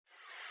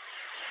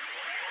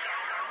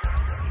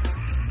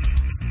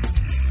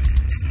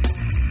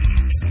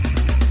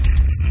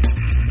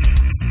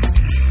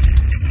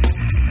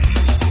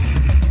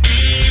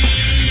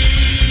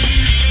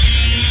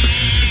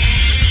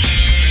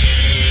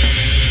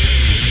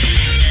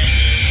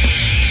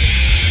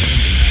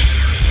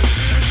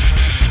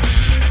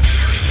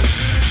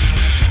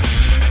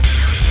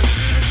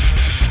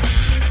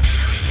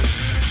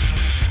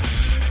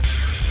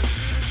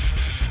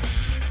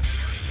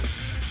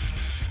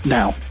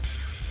Now.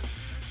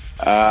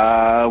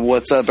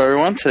 What's up,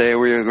 everyone? Today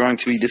we are going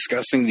to be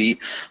discussing the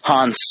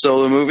Han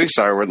Solo movie.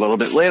 Sorry we're a little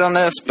bit late on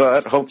this,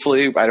 but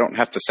hopefully I don't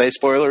have to say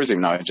spoilers,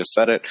 even though I just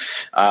said it,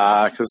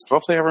 because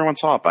hopefully everyone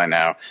saw it by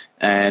now.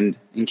 And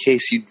in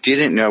case you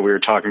didn't know we were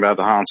talking about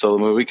the Han Solo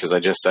movie, because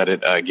I just said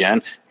it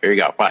again, here you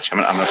go. Watch, I'm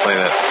going to play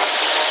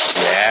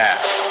this.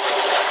 Yeah.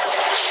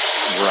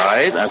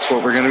 Right, that's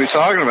what we're going to be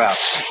talking about.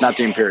 Not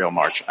the Imperial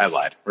March. I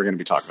lied. We're going to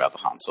be talking about the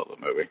Han Solo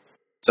movie.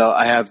 So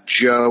I have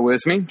Joe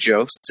with me.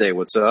 Joe, say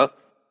what's up.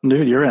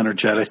 Dude, you're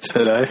energetic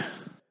today.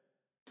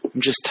 I'm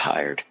just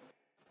tired.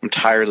 I'm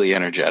tiredly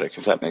energetic,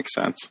 if that makes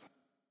sense.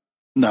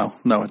 No,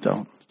 it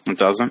don't. It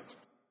doesn't?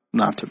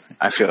 Not to me.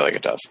 I feel like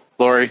it does.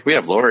 Lori, we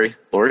have Lori.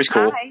 Lori's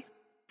cool. Hi.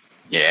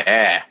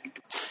 Yeah.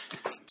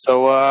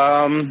 So,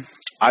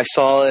 I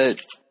saw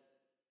it.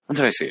 When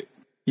did I see it?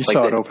 You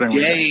saw it opening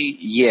weekend.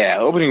 Yeah,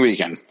 opening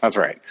weekend. That's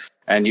right.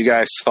 And you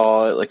guys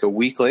saw it like a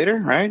week later,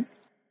 right?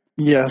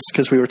 Yes,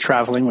 because we were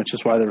traveling, which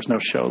is why there was no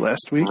show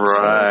last week.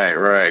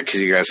 Right. Because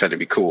you guys had to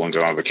be cool and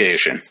go on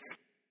vacation.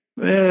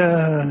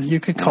 Yeah,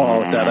 you could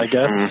call it that, I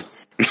guess.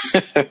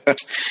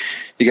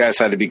 You guys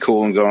had to be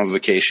cool and go on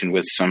vacation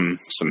with some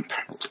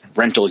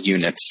rental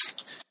units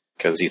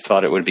because you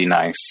thought it would be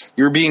nice.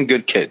 You were being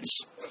good kids.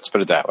 Let's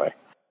put it that way.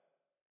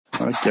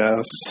 I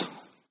guess.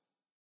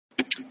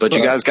 But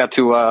you guys got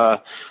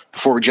to,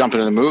 before we jump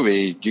into the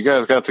movie, you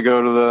guys got to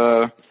go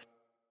to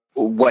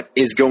what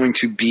is going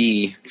to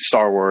be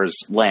Star Wars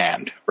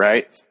land,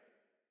 right?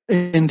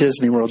 In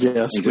Disney World,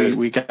 yes.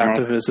 We got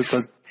to visit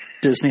the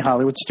Disney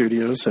Hollywood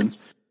Studios and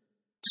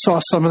saw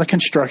some of the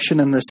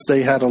construction in this.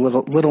 They had a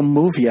little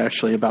movie,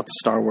 actually, about the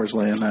Star Wars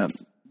land that,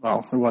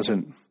 well, it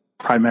wasn't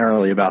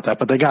primarily about that,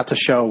 but they got to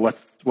show what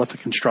the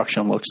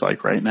construction looks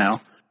like right now.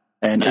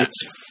 And it's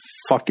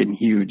fucking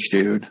huge,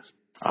 dude.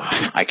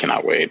 I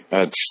cannot wait.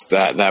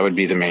 That would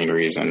be the main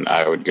reason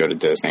I would go to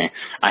Disney.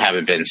 I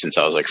haven't been since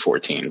I was like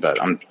 14,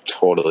 but I'm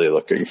totally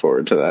looking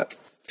forward to that.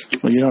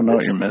 Well, you don't know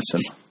what you're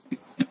missing.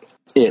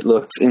 It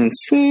looks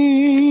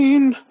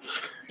insane.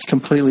 It's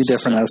completely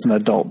different as an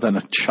adult than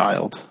a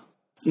child.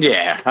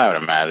 Yeah, I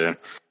would imagine.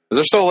 Is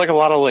there still like a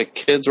lot of like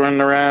kids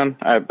running around?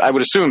 I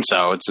would assume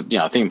so. It's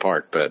a theme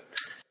park, but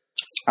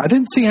I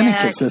didn't see any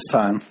kids this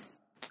time.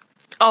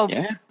 Oh,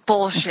 yeah?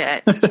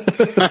 Bullshit.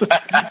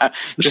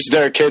 Just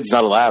there are kids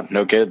not allowed.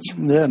 No kids.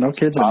 Yeah, no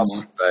kids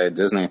anymore. By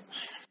Disney.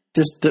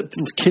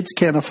 The kids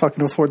can't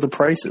fucking afford the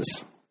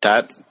prices.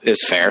 That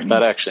is fair.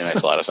 That actually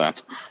makes a lot of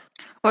sense.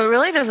 What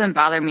really doesn't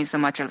bother me so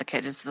much are the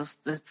kids.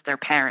 It's their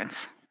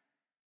parents.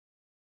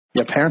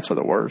 Yeah, parents are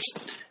the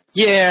worst.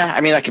 Yeah,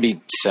 I mean, that could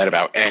be said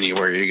about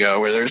anywhere you go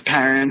where there's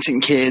parents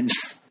and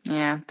kids.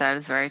 Yeah, that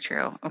is very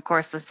true. Of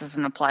course, this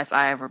doesn't apply if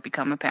I ever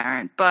become a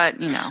parent, but,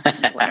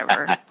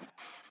 whatever.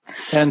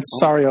 And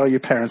sorry, all you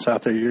parents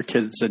out there, your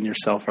kids and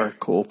yourself are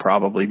cool.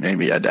 Probably,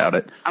 maybe, I doubt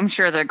it. I'm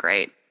sure they're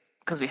great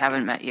because we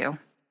haven't met you.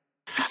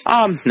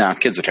 No,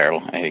 kids are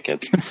terrible. I hate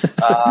kids.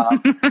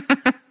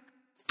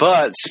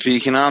 But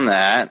speaking on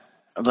that,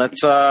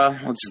 let's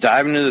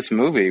dive into this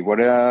movie.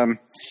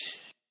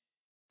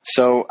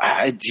 So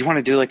do you want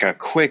to do like a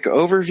quick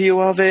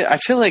overview of it? I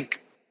feel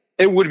like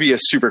it would be a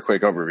super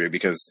quick overview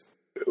because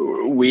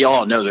we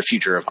all know the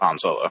future of Han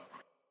Solo.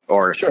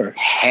 Or sure.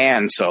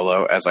 Han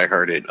Solo, as I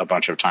heard it a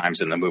bunch of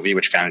times in the movie,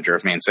 which kind of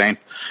drove me insane.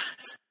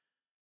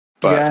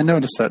 But, yeah, I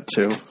noticed that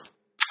too.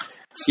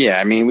 Yeah,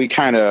 I mean, we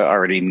kind of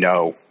already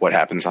know what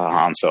happens on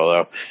Han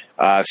Solo.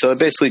 So it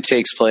basically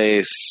takes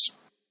place,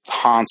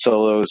 Han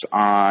Solo's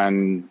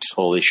on,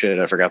 holy shit,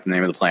 I forgot the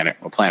name of the planet.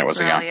 What planet was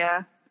it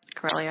on?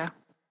 Corellia.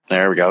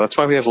 There we go. That's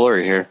why we have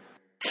Lori here.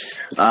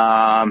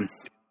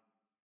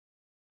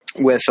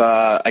 With,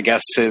 I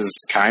guess, his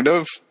kind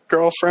of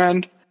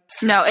girlfriend.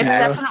 No, it's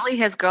definitely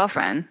his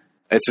girlfriend.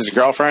 It's his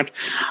girlfriend?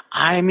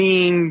 I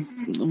mean,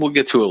 we'll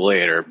get to it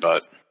later,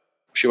 but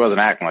she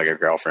wasn't acting like a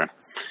girlfriend.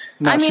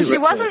 No, she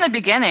was in the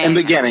beginning. In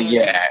the beginning,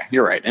 yeah.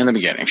 You're right. In the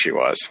beginning, she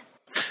was.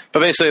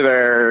 But basically,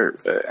 they're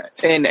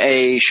in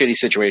a shitty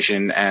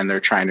situation, and they're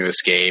trying to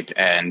escape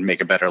and make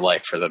a better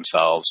life for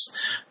themselves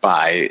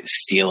by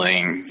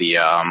stealing the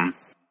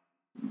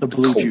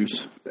blue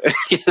juice.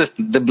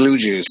 The blue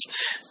juice.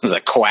 It was a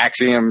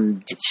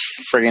coaxium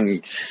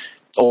friggin'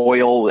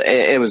 oil.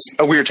 It was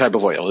a weird type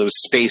of oil. It was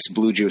space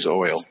blue juice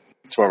oil.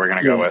 That's what we're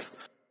going to go with.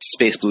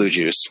 Space blue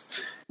juice.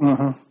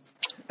 Uh-huh.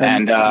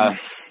 And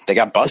they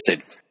got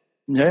busted.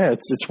 Yeah,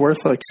 it's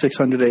worth like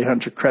 600,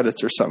 800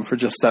 credits or something for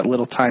just that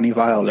little tiny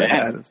vial they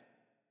had.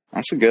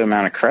 That's a good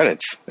amount of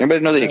credits.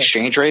 Anybody know the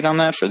exchange rate on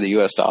that for the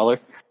U.S. dollar?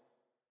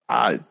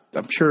 I'm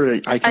sure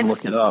I can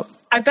look it up.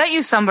 I bet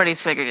you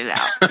somebody's figured it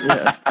out.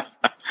 Yeah.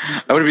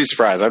 I wouldn't be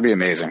surprised. That'd be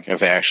amazing if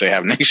they actually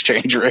have an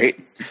exchange rate.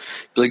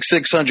 Like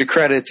 600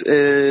 credits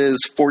is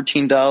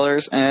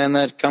 $14, and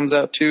that comes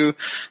out to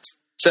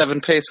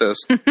 7 pesos.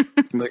 I'm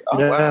like,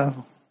 oh,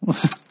 wow.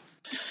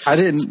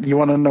 You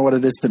want to know what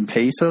it is in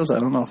pesos? I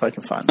don't know if I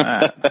can find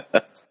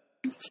that.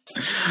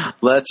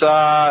 That's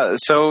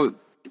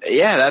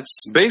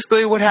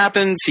basically what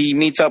happens. He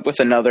meets up with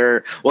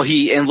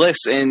he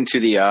enlists into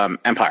the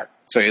Empire.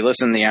 So he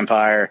listened to the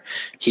Empire.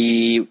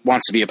 He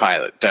wants to be a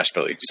pilot,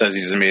 desperately. Says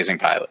he's an amazing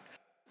pilot.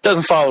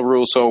 Doesn't follow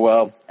rules so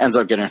well. Ends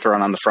up getting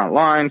thrown on the front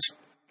lines.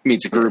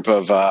 Meets a group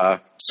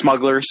of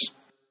smugglers,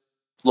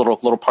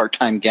 little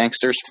part-time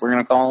gangsters, we're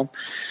going to call them.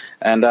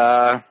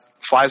 And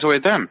flies away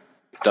with them.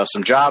 Does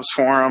some jobs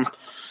for them.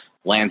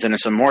 Lands into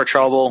some more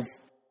trouble.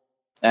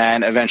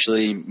 And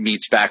eventually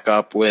meets back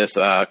up with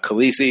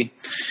Khaleesi.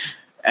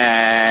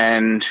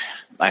 And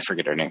I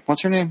forget her name.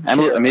 What's her name?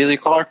 Emilia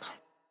Clarke?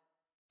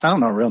 I don't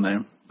know her real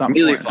name.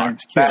 Emilia Clarke.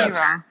 That's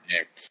her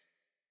name.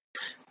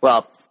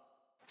 Well,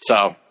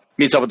 so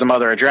meets up with the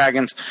Mother of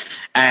Dragons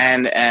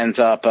and ends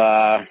up...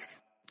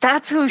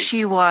 That's who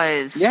she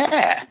was.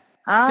 Yeah.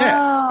 Oh, yeah.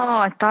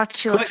 I thought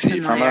she looked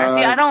familiar.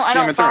 See, I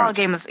don't follow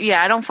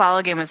I don't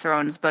follow Game of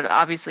Thrones, but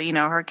obviously,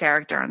 her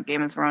character on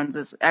Game of Thrones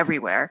is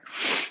everywhere.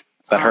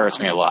 That hurts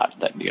me a lot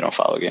that you don't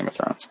follow Game of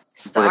Thrones.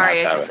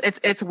 Sorry,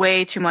 it's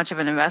way too much of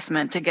an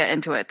investment to get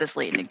into it this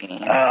late in the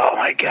game. Oh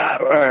my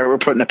god! All right, we're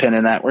putting a pin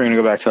in that. We're going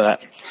to go back to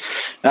that.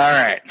 All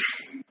right.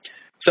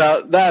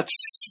 So that's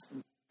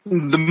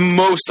the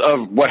most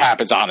of what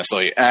happens,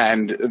 honestly,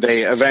 and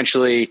they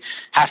eventually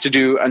have to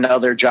do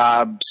another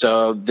job.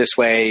 So this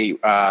way,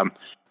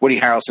 Woody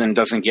Harrelson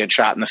doesn't get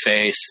shot in the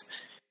face,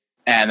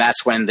 and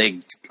that's when they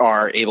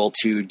are able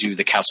to do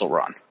the Kessel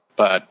Run.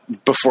 But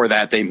before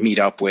that, they meet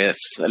up with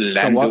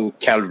Lando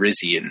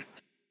Calrissian.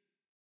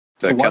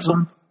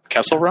 The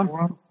Kessel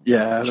Run?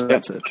 Yeah,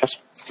 that's it. Kessel.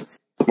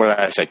 What did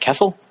I say?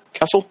 Kessel?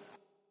 Castle?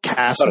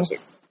 Castle?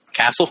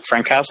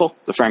 Frank Castle?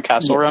 The Frank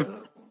Castle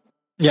Run?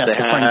 Yes,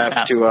 the Frank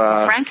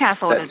Castle. Frank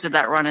Castle did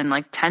that run in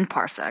like 10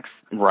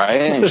 parsecs.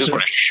 Right? And just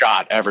would have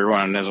shot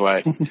everyone in his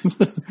way.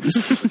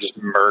 Just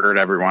murdered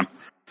everyone.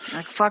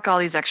 Like, fuck all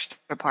these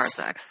extra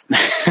parsecs.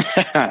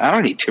 I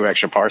don't need 2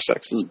 extra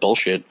parsecs. This is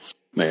bullshit.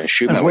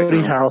 Shoot my way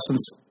through.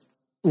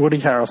 Woody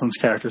Harrelson's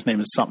character's name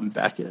is something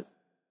Beckett.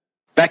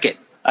 Beckett.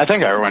 I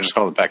think everyone just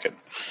called it Beckett.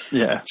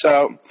 Yeah.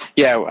 So,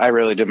 yeah, I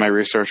really did my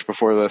research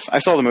before this. I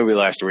saw the movie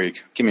last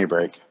week. Give me a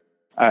break.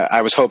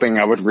 I was hoping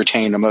I would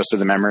retain most of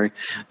the memory.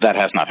 That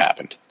has not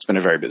happened. It's been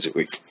a very busy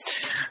week.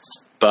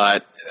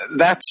 But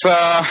that's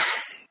the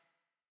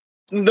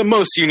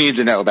most you need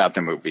to know about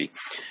the movie.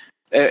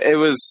 It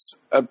was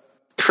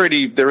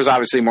there was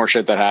obviously more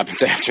shit that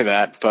happens after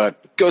that,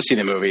 but go see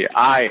the movie.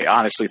 I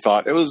honestly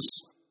thought it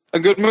was a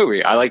good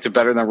movie. I liked it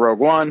better than Rogue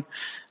One.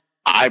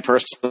 I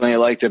personally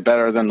liked it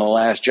better than The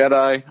Last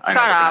Jedi. I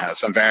know we're going to have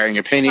some varying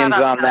opinions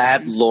on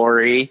that,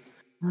 Lori.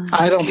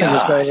 I don't think it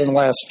was better than The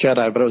Last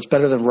Jedi, but it was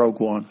better than Rogue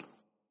One.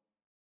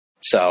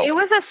 So it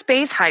was a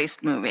space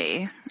heist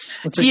movie.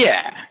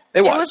 Yeah,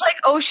 it was. It was like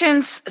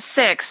Ocean's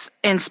 6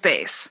 in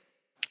space.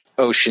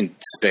 Ocean,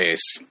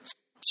 space,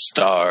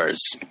 stars.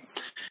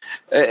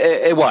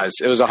 It was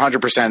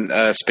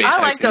 100% space heist.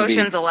 I liked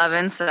Ocean's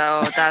 11,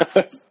 so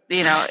that's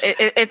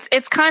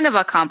it's kind of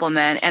a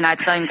compliment, and I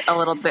think a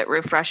little bit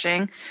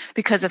refreshing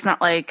because it's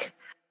not like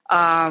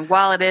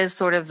while it is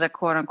sort of the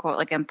quote unquote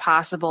like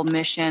impossible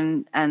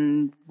mission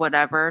and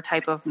whatever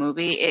type of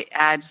movie, it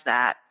adds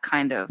that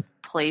kind of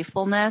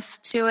playfulness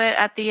to it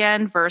at the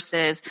end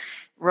versus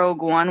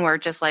Rogue One, where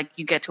just like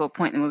you get to a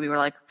point in the movie where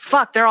like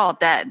fuck, they're all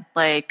dead.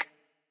 Like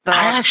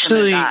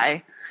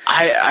I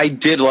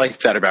did like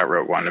that about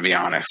Rogue One, to be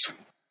honest.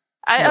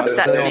 It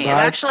upset me.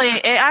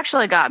 It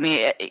actually got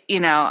me.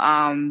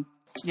 I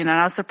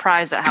was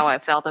surprised at how I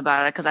felt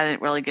about it because I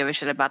didn't really give a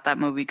shit about that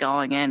movie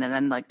going in, and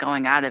then like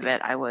going out of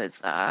it, I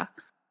was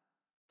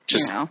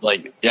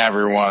like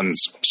everyone's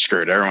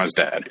screwed, everyone's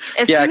dead.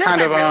 As soon as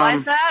I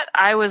realized that,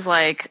 I was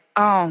like,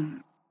 oh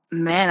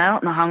man, I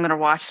don't know how I'm gonna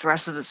watch the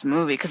rest of this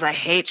movie because I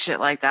hate shit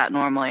like that.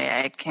 Normally,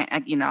 I can't.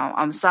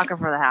 I'm a sucker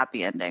for the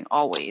happy ending,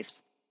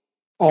 always.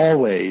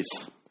 Always.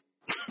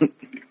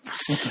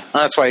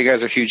 That's why you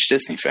guys are huge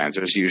Disney fans.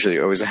 There's usually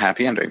always a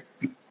happy ending.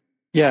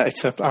 Yeah,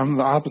 except I'm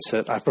the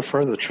opposite. I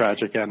prefer the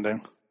tragic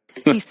ending.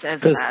 He says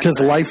that. Because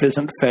life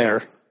isn't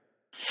fair.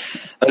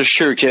 That is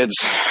true, kids.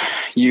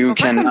 You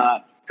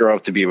cannot grow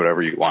up to be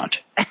whatever you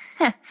want.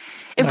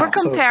 If we're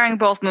comparing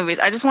both movies,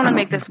 I just want to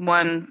make this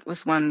one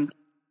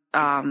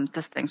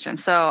distinction.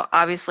 So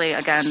obviously,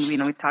 again, we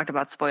talked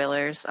about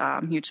spoilers.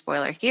 Huge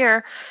spoiler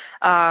here.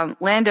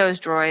 Lando's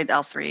droid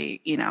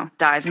L3,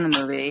 dies in the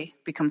movie,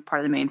 becomes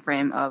part of the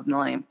mainframe of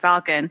Millennium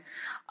Falcon.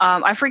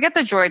 I forget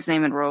the droid's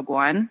name in Rogue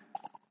One.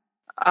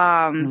 But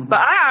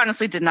I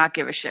honestly did not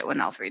give a shit when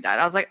L3 died.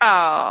 I was like,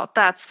 oh,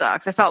 that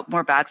sucks. I felt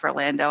more bad for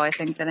Lando, I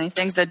think, than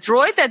anything. The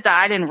droid that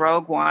died in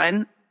Rogue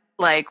One,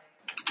 like,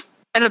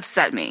 it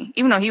upset me,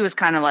 even though he was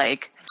kind of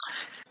like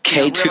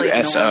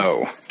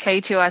K2SO.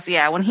 K2S,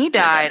 yeah. When he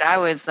died, I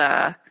was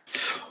like,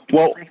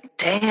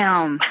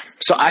 damn.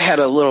 So I had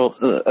a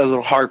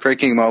little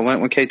heartbreaking moment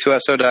when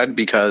K2SO died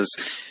because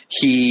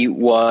he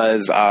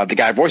was the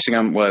guy voicing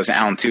him was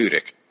Alan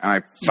Tudyk. And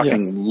I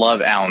fucking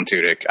love Alan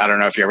Tudyk. I don't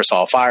know if you ever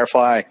saw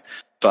Firefly,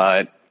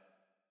 but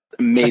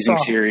amazing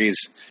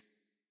series.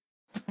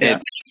 Yeah.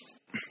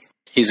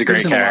 He's a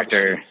great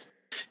character.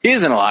 He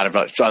is in a lot of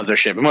other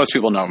shit, but most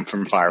people know him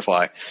from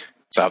Firefly.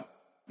 So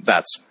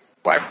that's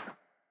why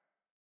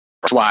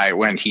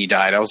when he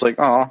died, I was like,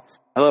 oh,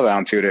 I love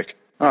Alan Tudyk.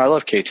 Oh, I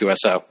love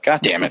K2SO.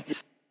 God damn it.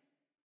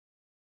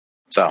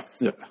 So,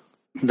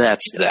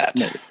 that's that.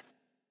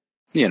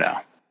 You know.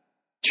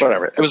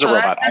 Whatever. It was a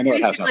robot. I know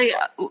it has nothing.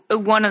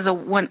 One of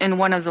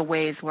the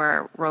ways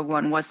where Rogue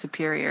One was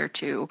superior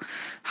to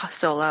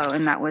Solo,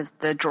 and that was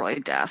the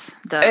droid death.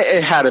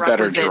 It had a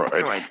better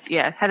droid.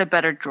 Yeah, it had a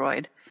better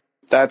droid.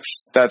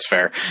 That's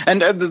fair. And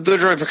the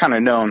droids are kind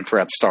of known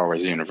throughout the Star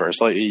Wars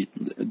universe. Like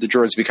the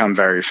droids become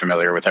very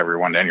familiar with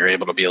everyone, and you're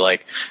able to be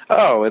like,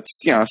 oh, it's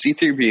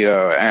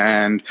C-3PO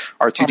and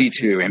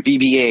R2-D2 and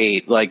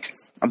BB-8. Like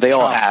they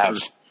all have.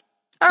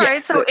 All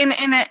right, so in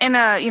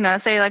a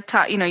say like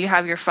you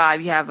have your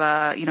 5, you have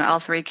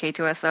L3,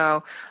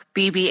 K2SO,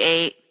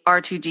 BB-8,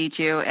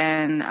 R2-D2,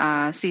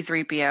 and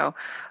C-3PO.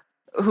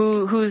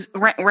 Who's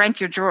rank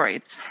your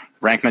droids?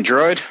 Rank my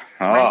droid?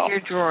 Oh. Rank your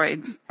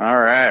droids. All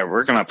right,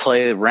 we're gonna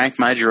play rank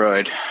my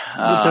droid.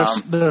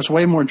 There's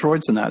way more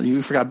droids than that.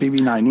 You forgot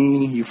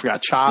BB-9E. You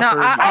forgot Chopper.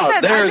 No,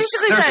 there's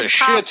a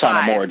shit ton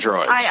of more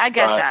droids. I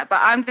get that, but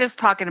I'm just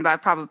talking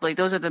about probably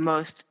those are the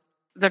most.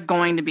 They're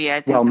going to be,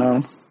 I think, well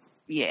known.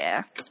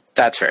 Yeah.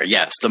 That's fair.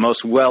 Yes, the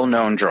most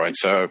well-known droid.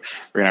 So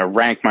we're going to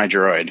rank my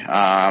droid.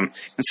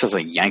 It says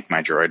like yank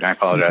my droid. I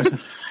apologize.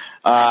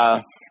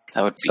 That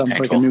would be sounds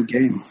painful. Like a new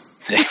game.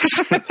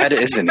 That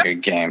is a new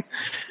game.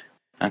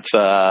 That's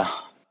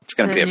it's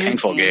going to be a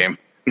painful game.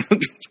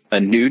 A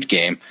nude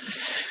game.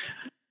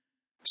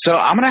 So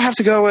I'm going to have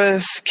to go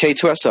with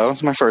K2SO.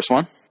 It's my first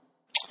one.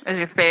 Is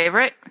your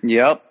favorite?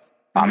 Yep.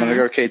 I'm going to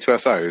go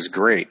K2SO. It was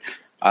great.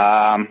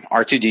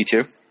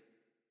 R2-D2.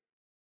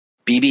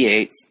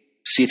 BB-8.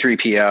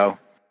 C-3PO,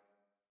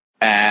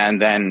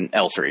 and then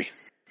L3.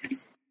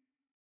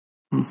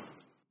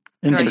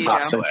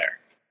 Interesting.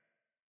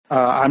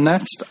 I'm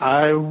next.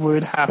 I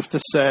would have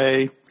to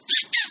say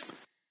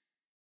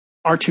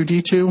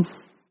R2-D2.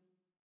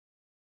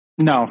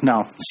 No.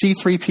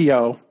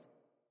 C-3PO,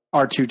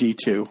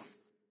 R2-D2,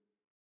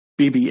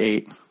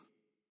 BB-8,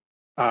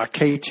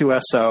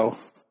 K2SO,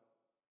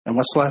 and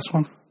what's the last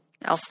one?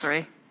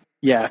 L3.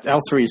 Yeah,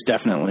 L3 is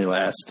definitely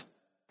last.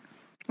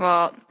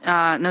 Well,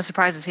 no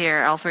surprises here.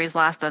 L3 is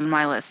last on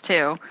my list,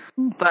 too.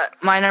 But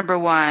my number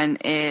one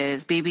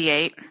is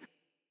BB-8.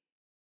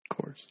 Of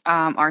course.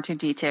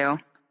 R2-D2.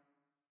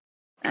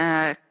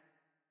 I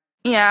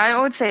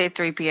would say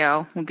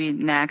 3PO would be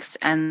next,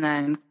 and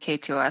then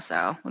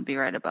K2SO would be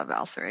right above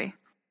L3.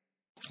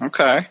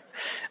 Okay.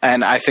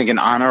 And I think an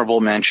honorable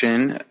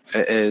mention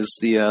is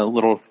the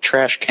little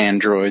trash can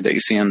droid that you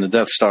see on the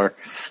Death Star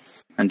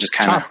and just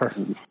kind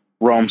of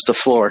roams the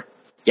floor.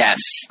 Yes.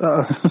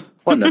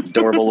 What an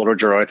adorable little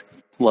droid.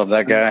 Love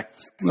that guy.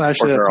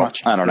 Actually, that's not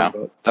Chopper. I don't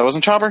know. That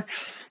wasn't Chopper?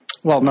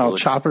 Well, no,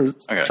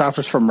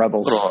 Chopper's from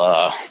Rebels.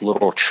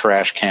 Little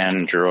trash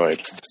can droid.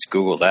 Let's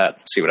Google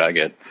that. See what I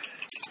get.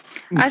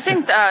 I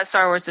think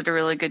Star Wars did a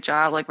really good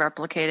job, like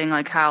replicating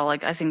like how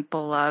like I think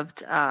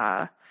beloved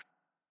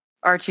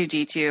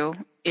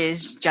R2-D2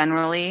 is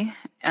generally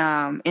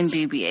in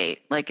BB-8,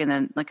 like in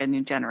a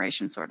new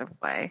generation sort of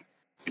way.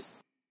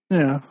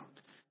 Yeah.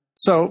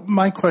 So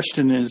my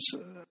question is,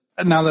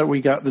 now that we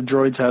got the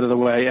droids out of the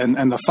way, and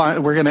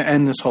we're going to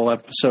end this whole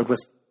episode with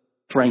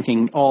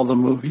ranking all the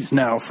movies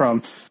now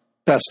from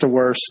best to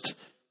worst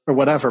or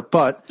whatever.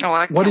 But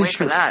I can't wait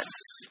for that.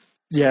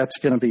 Yeah, it's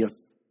going to be a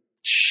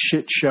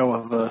shit show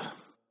of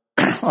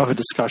a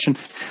discussion.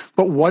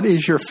 But what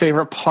is your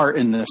favorite part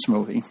in this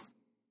movie?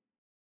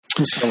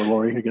 So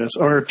Lori, I guess,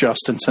 or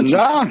Justin. Since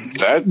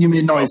you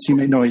made noise.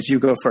 You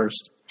go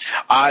first.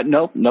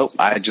 Nope.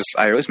 I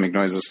always make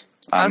noises.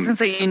 I was going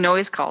to say you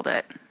noise called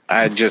it.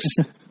 I just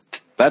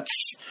that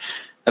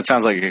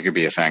sounds like it could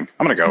be a thing.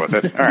 I'm going to go with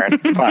it. All right,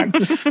 fine.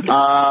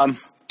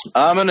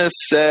 I'm going to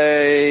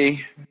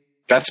say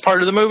best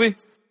part of the movie.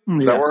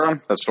 Is that where we're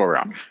on? That's what we're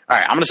on. All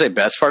right, I'm going to say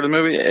best part of the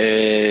movie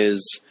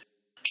is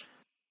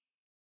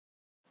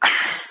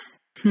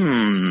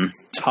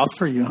tough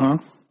for you, huh?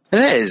 It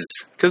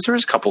is, because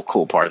there's a couple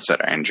cool parts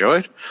that I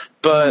enjoyed,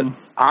 but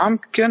I'm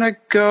going to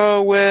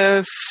go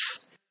with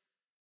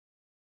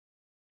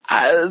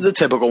the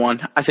typical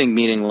one. I think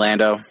meeting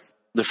Lando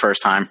the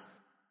first time.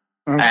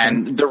 Okay.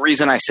 And the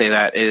reason I say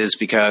that is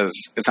because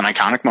it's an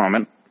iconic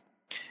moment,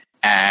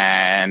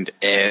 and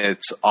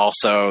it's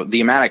also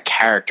the amount of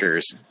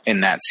characters in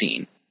that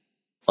scene.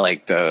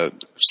 Like the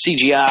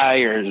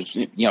CGI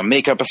or,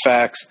 makeup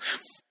effects,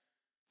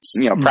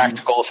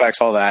 practical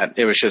effects, all that.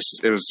 It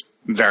was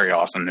very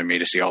awesome to me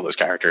to see all those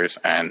characters,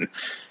 and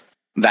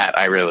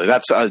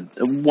that's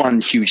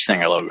one huge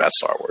thing I love about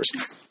Star Wars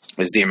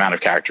is the amount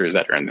of characters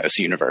that are in this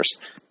universe.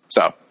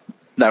 So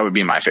that would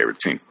be my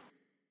favorite scene.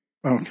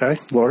 Okay,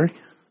 Lori?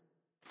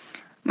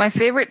 My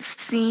favorite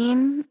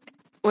scene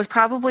was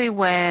probably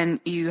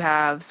when you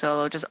have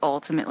Solo just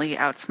ultimately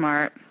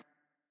outsmart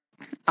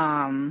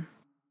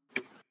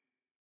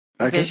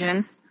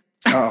Vision.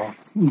 Oh,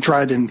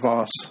 Dryden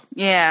Voss.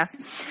 Yeah.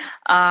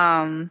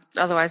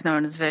 Otherwise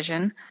known as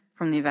Vision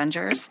from the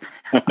Avengers.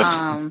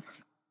 I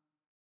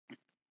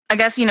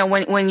guess,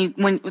 when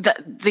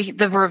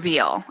the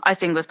reveal, I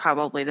think, was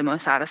probably the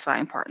most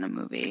satisfying part in the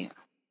movie.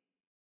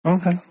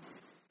 Okay.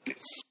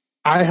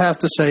 I have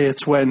to say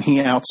it's when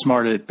he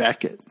outsmarted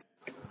Beckett.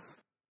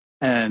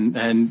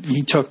 And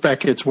he took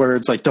Beckett's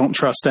words like, don't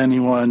trust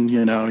anyone,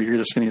 you're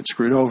just going to get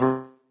screwed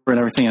over and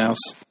everything else.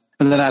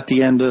 And then at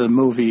the end of the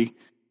movie,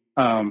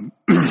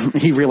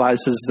 he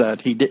realizes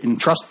that he didn't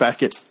trust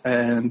Beckett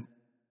and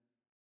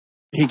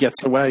he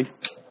gets away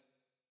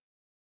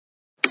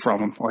from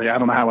him. Like, I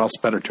don't know how else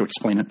better to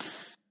explain it.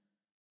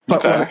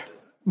 But Okay.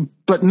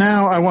 But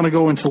now I want to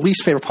go into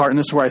least favorite part, and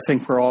this is where I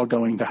think we're all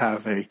going to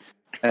have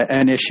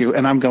an issue,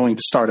 and I'm going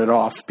to start it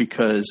off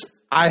because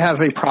I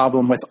have a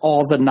problem with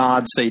all the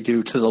nods they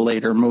do to the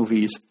later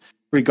movies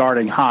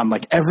regarding Han.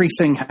 Like,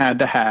 everything had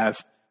to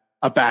have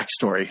a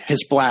backstory.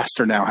 His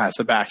blaster now has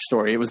a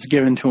backstory. It was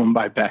given to him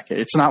by Beckett.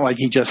 It's not like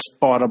he just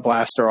bought a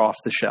blaster off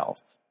the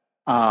shelf.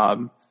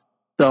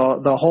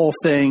 The whole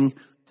thing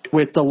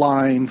with the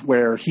line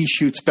where he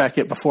shoots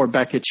Beckett before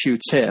Beckett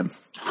shoots him.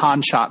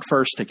 Han shot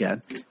first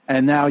again.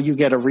 And now you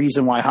get a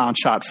reason why Han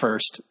shot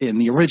first in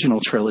the original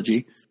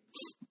trilogy,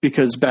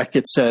 because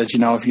Beckett says,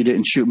 if you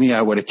didn't shoot me,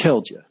 I would have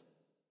killed you.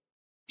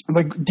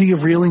 Like, do you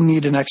really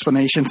need an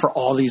explanation for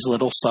all these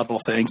little subtle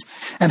things?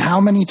 And how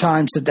many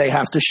times did they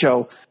have to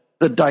show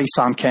the dice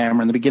on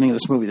camera in the beginning of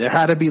this movie? There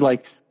had to be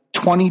like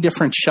 20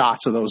 different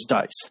shots of those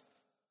dice.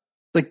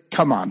 Like,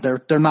 come on, they're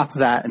not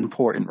that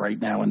important right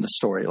now in the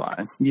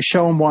storyline. You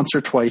show them once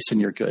or twice and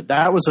you're good.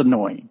 That was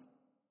annoying.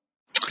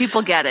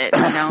 People get it,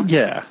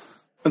 Yeah.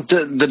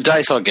 The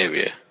dice I'll give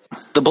you.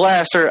 The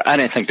blaster, I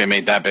didn't think they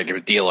made that big of a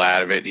deal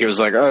out of it. He was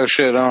like, oh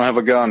shit, I don't have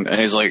a gun. And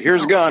he's like,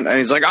 here's a gun. And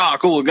he's like, oh,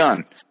 cool, a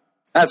gun.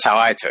 That's how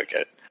I took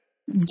it.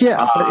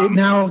 Yeah, but it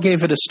now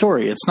gave it a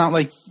story. It's not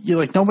like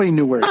nobody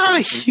knew where it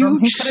Not a came from.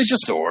 huge He could have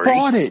just story.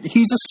 bought it.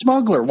 He's a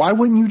smuggler. Why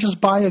wouldn't you just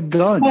buy a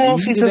gun? Well, You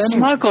if he's did a anyway.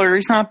 smuggler,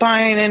 he's not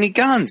buying any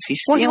guns.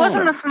 He's Well, stealing he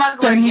wasn't them. a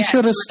smuggler. Then he yet.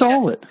 should have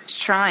stole it. He was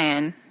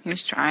trying. He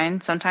was trying.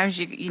 Sometimes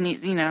you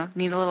need need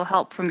a little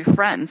help from your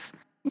friends.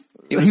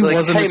 He was like,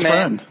 wasn't hey, his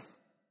man. friend.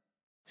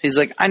 He's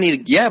like,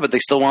 but they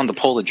still wanted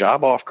to pull the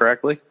job off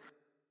correctly.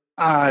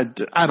 I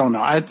don't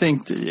know. I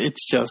think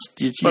it's just...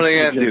 What are they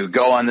going to do?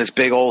 Go on this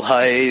big old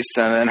heist,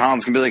 and then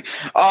Han's going to be like,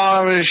 oh,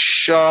 I'm going to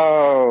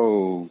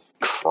show...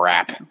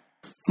 Crap.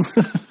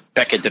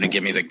 Beckett didn't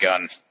give me the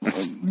gun.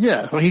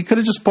 Yeah, well, he could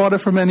have just bought it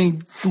from any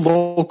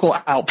local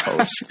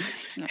outpost.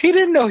 He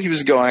didn't know he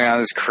was going on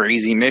this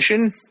crazy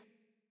mission.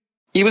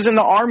 He was in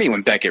the army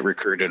when Beckett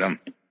recruited him.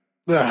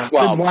 Well,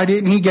 Well, then why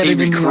didn't he get He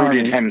it in the recruited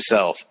army?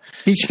 himself.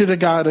 He should have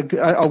got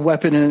a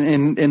weapon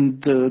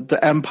in the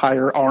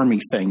Empire Army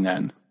thing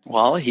then.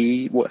 Well,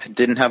 he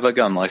didn't have a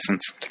gun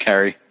license to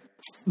carry.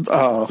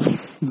 Oh.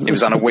 He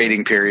was on a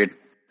waiting period.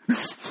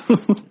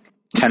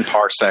 10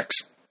 parsecs.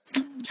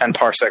 10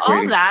 parsec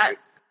waiting period.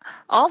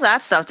 All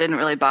that stuff didn't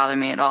really bother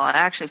me at all. I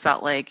actually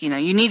felt like, you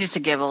needed to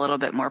give a little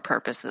bit more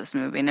purpose to this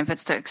movie. And if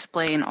it's to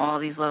explain all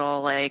these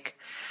little,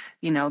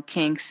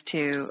 kinks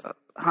to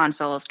Han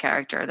Solo's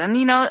character, then,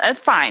 it's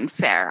fine,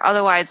 fair.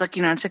 Otherwise,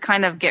 to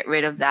kind of get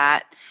rid of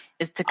that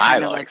is to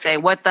kind of say,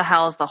 what the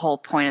hell is the whole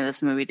point of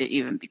this movie to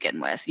even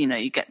begin with?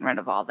 You're getting rid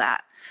of all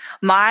that.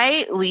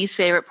 My least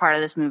favorite part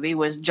of this movie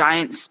was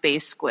giant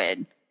space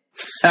squid.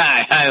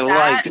 I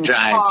like the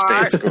giant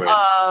space squid.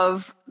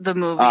 Of the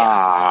movie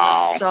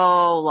Oh.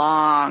 so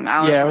long.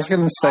 I was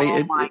going to say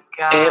oh my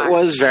God. It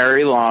was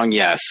very long,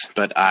 yes,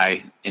 but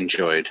I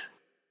enjoyed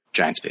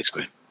giant space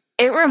squid.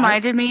 It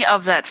reminded me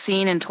of that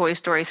scene in Toy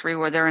Story 3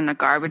 where they're in the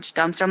garbage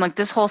dumpster. I'm like,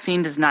 this whole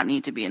scene does not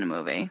need to be in a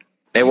movie.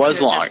 It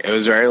was long. It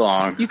was very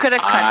long. You could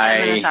have cut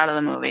 10 minutes out of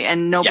the movie,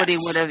 and nobody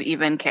would have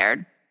even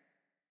cared.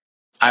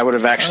 I would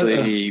have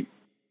actually...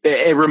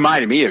 It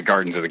reminded me of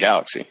Guardians of the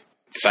Galaxy.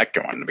 The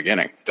second one in the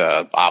beginning.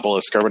 The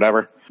obelisk or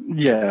whatever.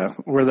 Yeah,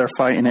 where they're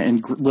fighting it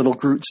and little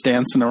Groot's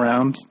dancing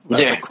around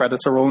as the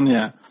credits are rolling.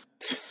 Yeah.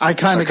 I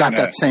kind of got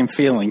that same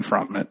feeling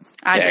from it.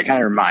 It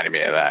kind of reminded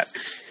me of that.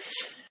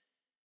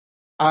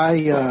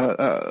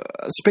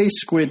 Space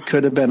Squid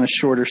could have been a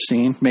shorter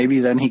scene. Maybe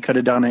then he could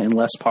have done it in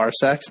less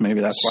parsecs. Maybe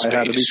that's why it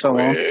had to be so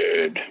long.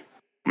 I'm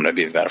going to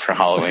be that for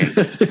Halloween.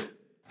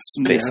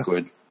 Space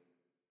Squid.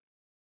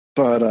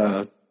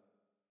 But,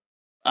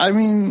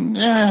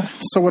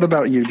 so what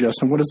about you,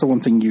 Justin? What is the one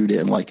thing you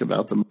didn't like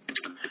about them?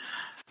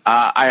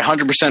 I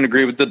 100%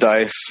 agree with the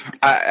dice.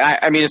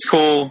 I mean, it's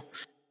cool.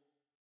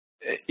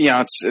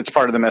 It's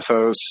part of the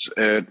mythos.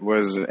 It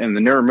was in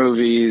the newer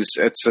movies.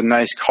 It's a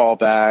nice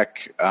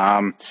callback.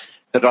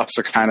 It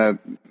also kind of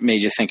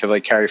made you think of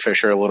like Carrie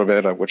Fisher a little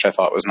bit, which I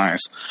thought was nice.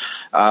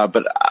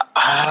 But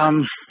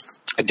I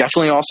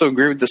definitely also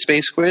agree with the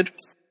Space Squid.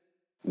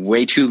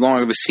 Way too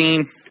long of a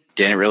scene.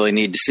 Didn't really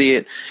need to see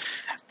it.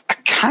 I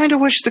kind of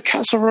wish the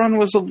Kessel Run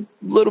was a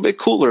little bit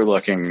cooler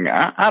looking.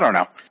 I don't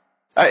know.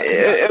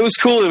 It was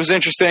cool. It was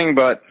interesting,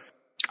 but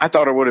I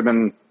thought it would have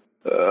been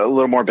a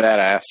little more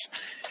badass.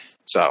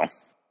 So,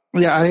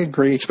 yeah, I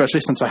agree,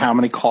 especially since of how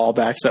many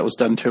callbacks that was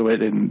done to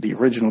it in the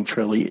original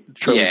trilogy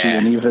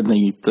and even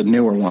the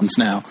newer ones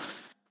now.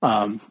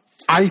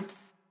 I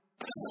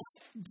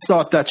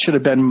thought that should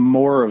have been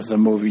more of the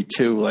movie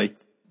too, like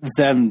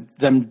them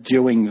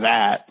doing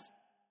that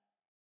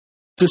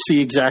to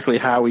see exactly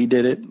how he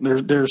did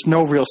it. There's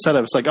no real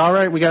setup. It's like, all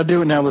right, we got to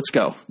do it now. Let's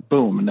go.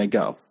 Boom, and they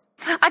go.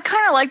 I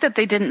kind of like that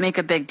they didn't make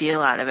a big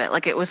deal out of it.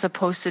 Like, it was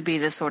supposed to be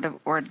this sort of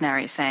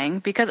ordinary thing,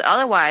 because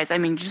otherwise, I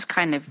mean, just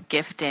kind of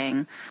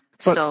gifting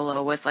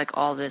Solo with like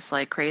all this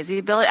like crazy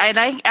ability.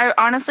 I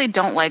honestly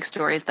don't like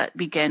stories that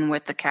begin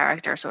with the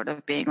character sort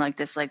of being like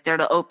this, like they're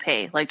the OP,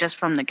 like just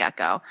from the get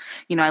go.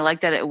 You know, I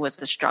like that it was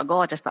the struggle.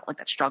 I just felt like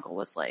that struggle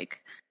was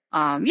like,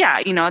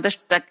 you know,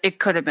 that it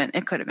could have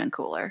been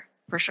cooler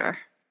for sure.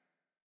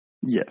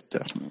 Yeah,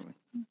 definitely.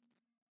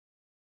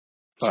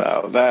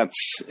 So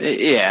that's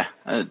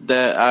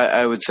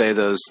I would say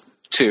those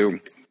two,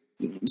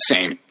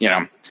 same. You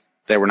know,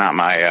 they were not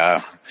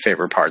my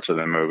favorite parts of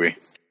the movie.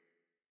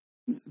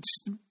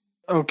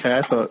 Okay,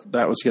 I thought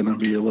that was going to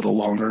be a little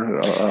longer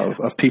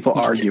of people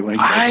arguing.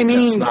 I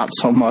mean, not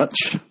so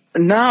much.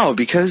 No,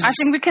 because I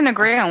think we can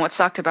agree on what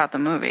sucked about the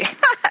movie.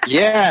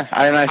 Yeah,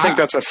 and I think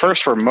that's a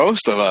first for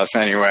most of us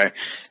anyway.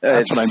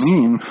 That's what I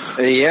mean.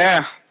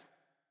 Yeah.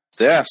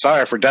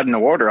 Sorry for dead in the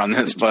water on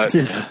this, but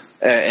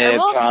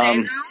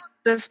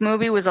this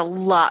movie was a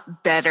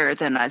lot better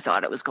than I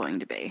thought it was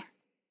going to be.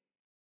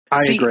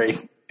 I agree.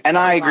 And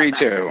I agree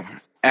too.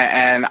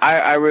 And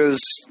I was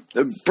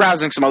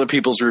browsing some other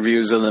people's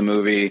reviews of the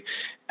movie,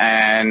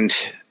 and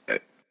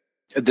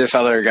this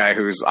other guy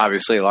who's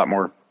obviously a lot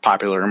more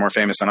popular and more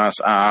famous than us,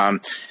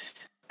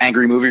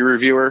 Angry Movie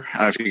Reviewer. I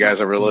don't know if you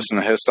guys ever listen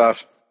to his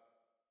stuff.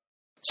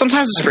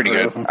 Sometimes it's pretty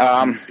good.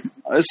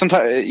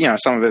 Sometimes, you know,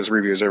 some of his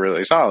reviews are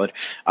really solid.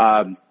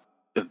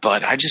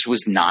 But I just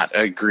was not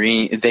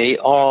agreeing. They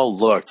all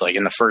looked like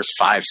in the first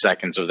 5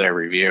 seconds of their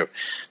review,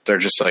 they're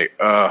just like,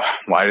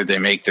 why did they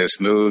make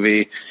this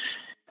movie?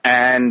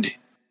 And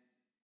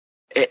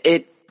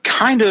it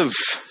kind of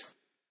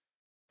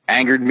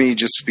angered me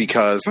just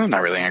because,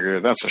 not really angry,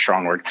 that's a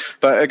strong word,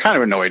 but it kind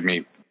of annoyed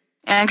me.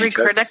 Angry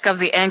critic of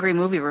the Angry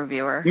Movie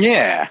Reviewer.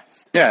 Yeah,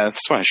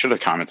 that's why I should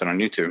have commented on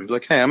YouTube.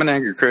 Like, hey, I'm an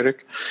angry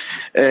critic.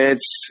 It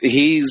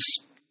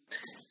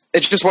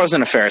just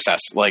wasn't a fair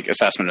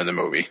assessment of the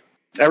movie.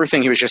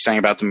 Everything he was just saying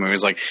about the movie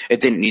is like,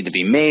 it didn't need to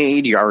be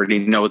made. You already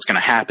know what's going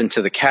to happen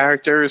to the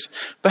characters.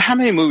 But how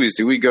many movies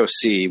do we go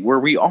see where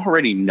we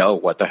already know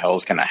what the hell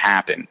is going to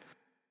happen?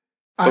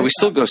 But we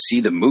still go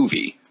see the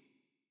movie.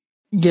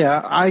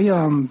 Yeah,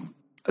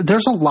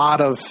 there's a lot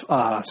of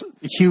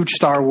huge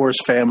Star Wars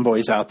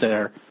fanboys out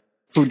there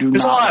who do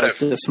not like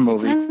this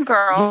movie.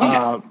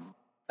 Girl.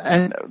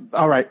 And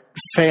all right,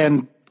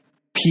 fan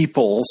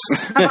peoples.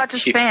 How about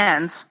just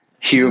fans?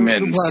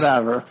 Humans,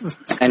 whatever,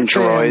 and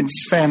droids,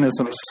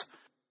 fanisms.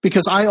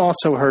 Because I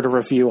also heard a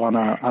review on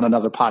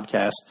another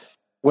podcast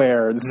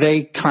where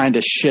they kind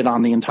of shit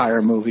on the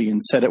entire movie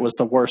and said it was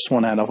the worst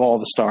one out of all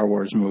the Star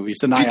Wars movies.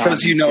 And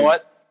because you know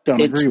what,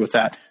 don't agree with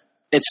that.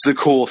 It's the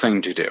cool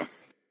thing to do.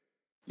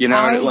 You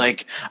know,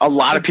 like a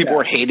lot of people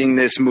were hating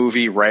this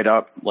movie right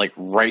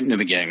in the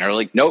beginning. They're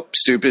like, "Nope,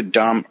 stupid,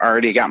 dumb. I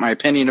already got my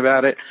opinion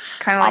about it.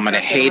 Kind of like I'm going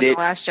to hate it."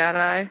 The Last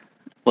Jedi.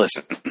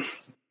 Listen.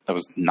 That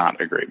was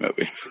not a great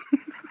movie.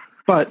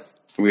 But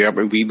we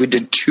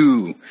did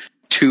two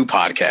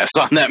podcasts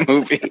on that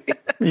movie.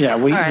 Yeah,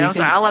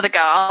 I'll let it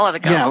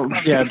go.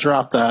 Yeah,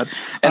 drop that.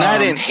 And I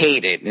didn't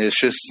hate it. It's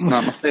just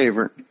not my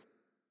favorite.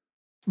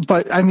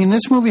 But I mean,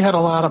 this movie had a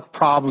lot of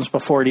problems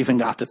before it even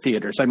got to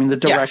theaters. I mean, the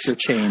director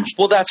changed.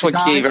 Well, that's what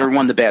gave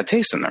everyone the bad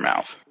taste in their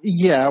mouth.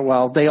 Yeah,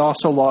 well, they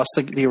also lost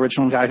the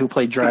original guy who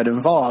played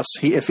Dryden Voss.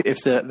 If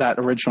that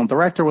original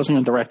director wasn't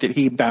going to direct it,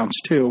 he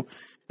bounced too.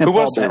 And who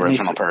was the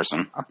original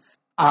person?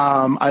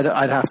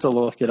 I'd have to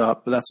look it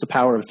up. But that's the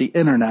power of the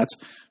internet.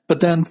 But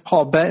then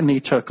Paul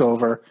Bettany took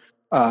over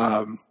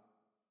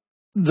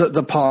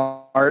the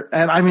part,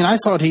 and I mean, I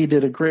thought he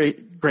did a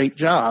great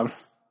job.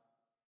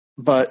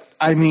 But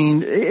I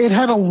mean, it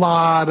had a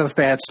lot of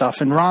bad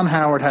stuff, and Ron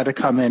Howard had to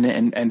come in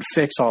and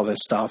fix all this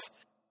stuff.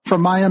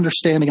 From my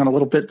understanding, on a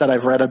little bit that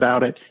I've read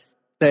about it,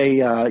 they,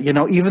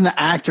 even the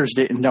actors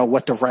didn't know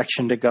what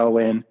direction to go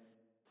in.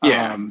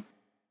 Yeah.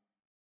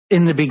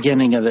 In the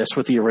beginning of this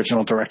with the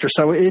original director.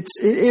 So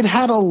it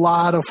had a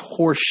lot of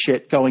horse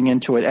shit going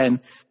into it. And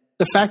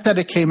the fact that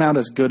it came out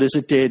as good as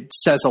it did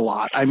says a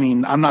lot. I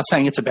mean, I'm not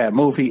saying it's a bad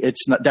movie.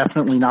 It's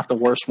definitely not the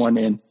worst one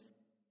in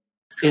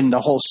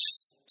the whole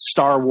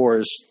Star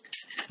Wars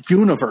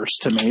universe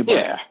to me. But,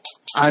 yeah.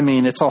 I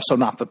mean, it's also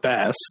not the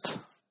best.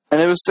 And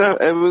it was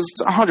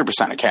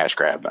 100% a cash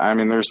grab. I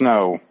mean, there's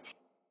no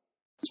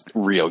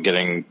real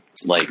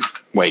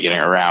way getting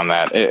around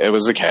that. It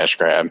was a cash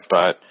grab,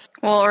 but...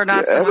 Well, or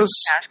not so much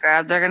cash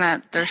grab.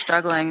 They're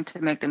struggling to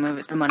make the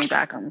money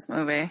back on this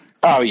movie.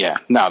 Oh yeah,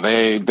 no,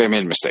 they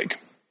made a mistake.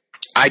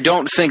 I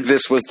don't think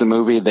this was the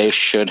movie they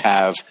should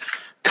have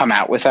come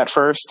out with at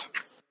first.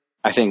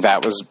 I think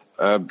that was,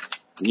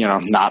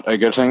 not a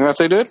good thing that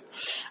they did.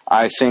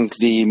 I think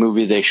the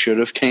movie they should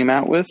have came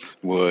out with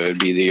would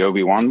be the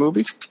Obi-Wan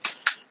movie.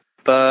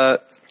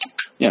 But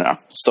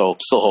still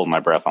holding my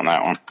breath on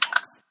that one.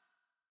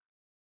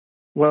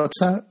 What's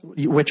that?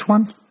 Which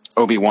one?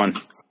 Obi-Wan.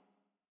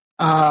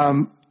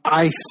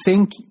 I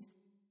think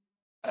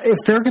if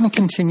they're going to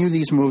continue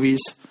these movies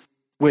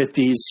with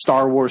these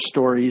Star Wars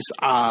stories.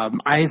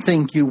 I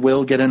think you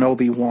will get an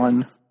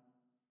Obi-Wan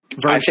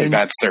version. I think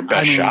that's their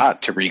best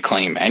shot to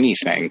reclaim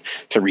anything,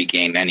 to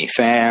regain any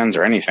fans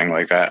or anything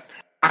like that.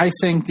 I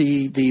think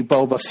the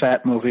Boba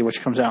Fett movie,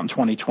 which comes out in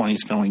 2020,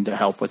 is going to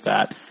help with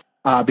that.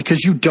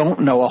 Because you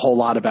don't know a whole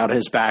lot about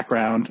his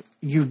background.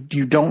 You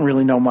don't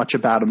really know much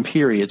about him,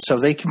 period. So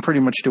they can pretty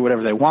much do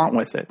whatever they want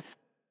with it.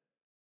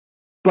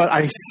 But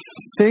I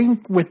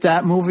think with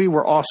that movie,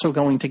 we're also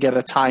going to get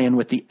a tie-in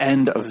with the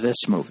end of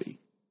this movie.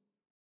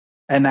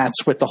 And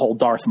that's with the whole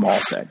Darth Maul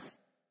thing.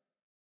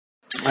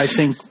 I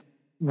think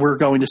we're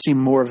going to see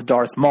more of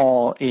Darth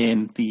Maul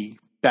in the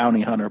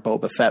Bounty Hunter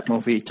Boba Fett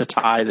movie to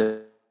tie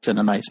this in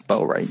a nice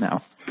bow right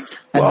now.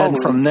 And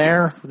then from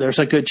there's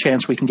a good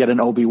chance we can get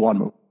an Obi-Wan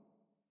movie.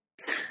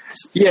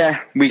 Yeah,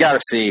 we got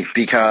to see,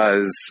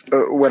 because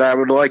what I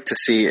would like to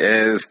see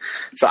is,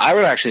 so I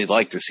would actually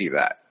like to see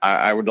that.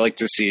 I would like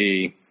to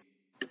see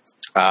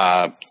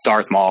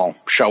Darth Maul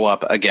show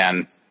up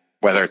again,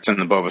 whether it's in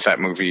the Boba Fett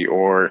movie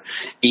or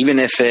even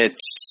if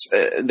it's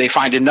they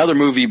find another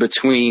movie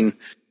between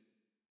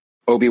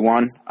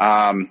Obi-Wan,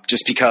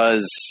 just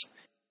because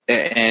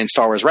in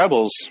Star Wars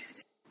Rebels,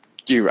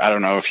 I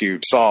don't know if you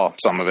saw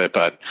some of it,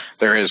 but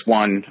there is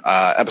one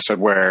episode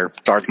where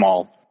Darth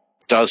Maul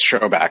does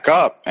show back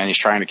up and he's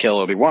trying to kill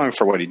Obi-Wan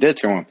for what he did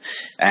to him.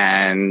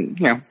 And,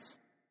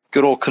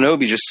 good old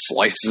Kenobi just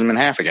slices him in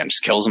half again,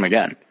 just kills him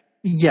again.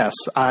 Yes,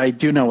 I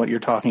do know what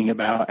you're talking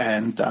about.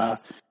 And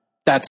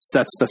that's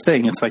the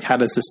thing. It's like, how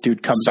does this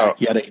dude come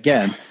back yet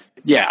again?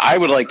 Yeah, I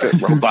would like to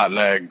robot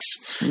legs.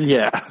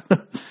 Yeah.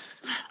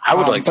 I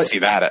would like to see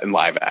that in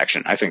live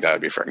action. I think that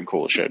would be freaking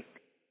cool as shit.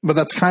 But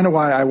that's kind of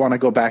why I want to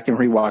go back and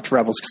rewatch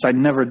Rebels, because I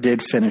never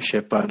did finish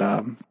it, but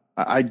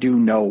I do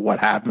know what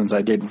happens.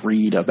 I did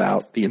read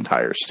about the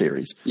entire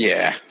series.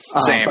 Yeah,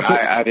 same.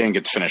 I didn't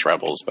get to finish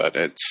Rebels, but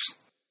it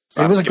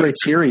was a great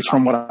series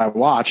from what I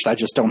watched. I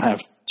just don't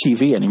have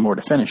TV anymore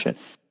to finish it.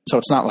 So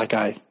it's not like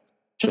I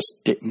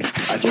just didn't.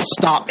 I just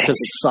stopped because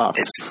it sucked.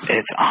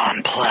 It's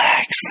on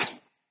Plex.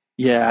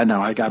 Yeah, I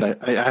know. I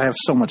have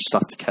so much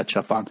stuff to catch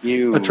up on.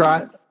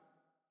 But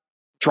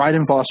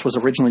Dryden Voss was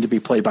originally to be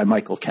played by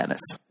Michael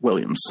Kenneth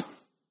Williams.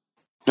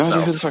 No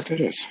idea who the fuck that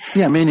is.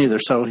 Yeah, me neither.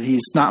 So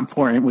he's not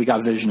important. We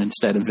got Vision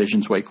instead, and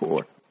Vision's way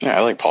cooler. Yeah, I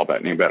like Paul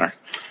Bettany better.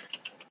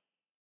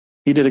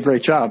 He did a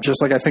great job.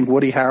 Just like I think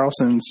Woody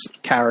Harrelson's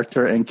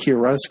character and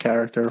Kira's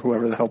character,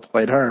 whoever the hell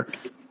played her,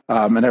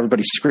 and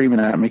everybody's screaming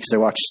at me because they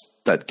watched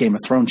that Game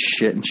of Thrones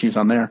shit, and she's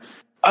on there.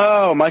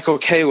 Oh, Michael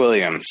K.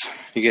 Williams.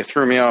 You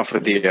threw me off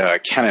with the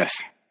Kenneth.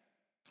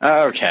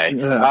 Okay.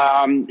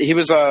 Yeah.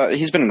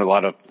 He's been in a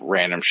lot of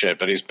random shit,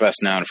 but he's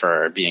best known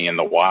for being in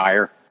The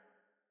Wire.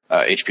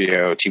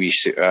 HBO TV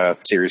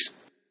series.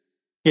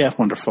 Yeah,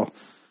 wonderful.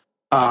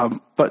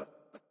 But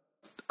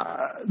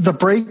the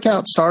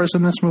breakout stars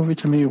in this movie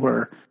to me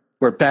were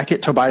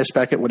Tobias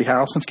Beckett, Woody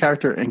Harrelson's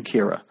character, and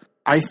Kira.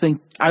 I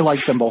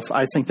like them both.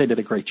 I think they did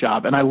a great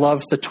job. And I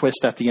love the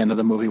twist at the end of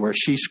the movie where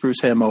she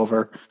screws him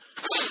over.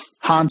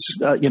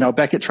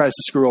 Beckett tries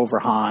to screw over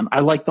Han.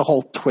 I like the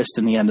whole twist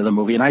in the end of the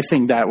movie, and I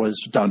think that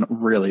was done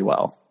really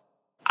well.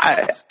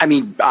 I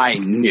mean, I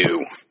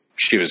knew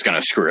she was going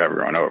to screw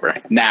everyone over.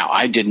 Now,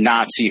 I did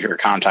not see her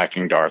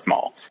contacting Darth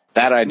Maul.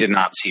 That I did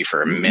not see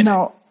for a minute.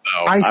 No,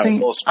 so I was a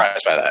little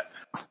surprised by that.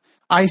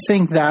 I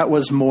think that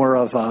was more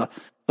of a,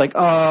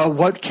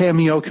 what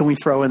cameo can we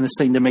throw in this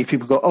thing to make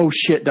people go, oh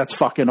shit, that's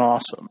fucking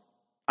awesome.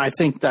 I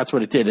think that's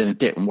what it did, and it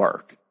didn't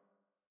work.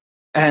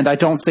 And I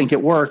don't think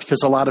it worked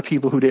because a lot of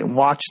people who didn't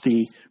watch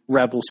the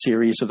Rebel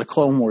series or the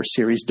Clone Wars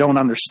series don't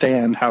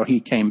understand how he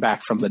came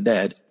back from the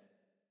dead.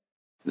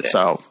 Yeah.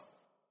 So,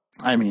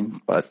 I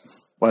mean, but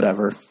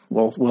whatever.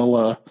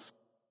 We'll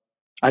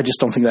I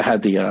just don't think that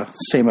had the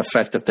same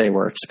effect that they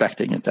were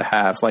expecting it to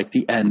have, like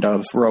the end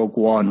of Rogue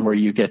One, where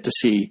you get to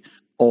see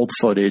old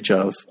footage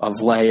of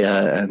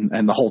Leia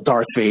and the whole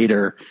Darth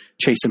Vader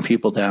chasing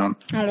people down.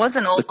 It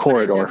wasn't old the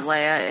corridor footage of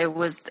Leia. It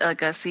was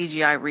like a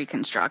CGI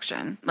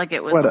reconstruction. Like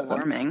it was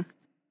alarming.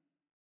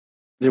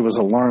 It was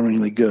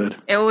alarmingly good.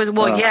 It was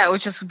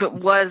it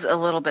was a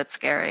little bit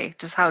scary.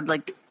 Just how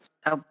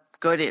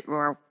good it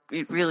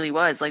really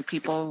was. Like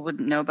people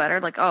wouldn't know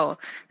better. Like, oh,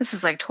 this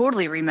is like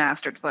totally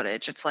remastered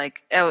footage. It's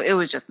like, oh, it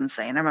was just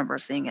insane. I remember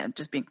seeing it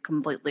just being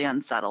completely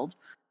unsettled.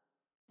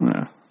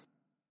 Yeah.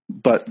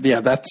 But yeah,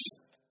 that's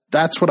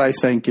what I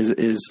think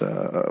is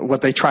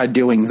what they tried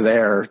doing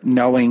there,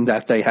 knowing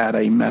that they had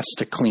a mess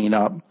to clean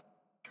up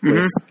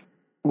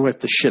with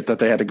the shit that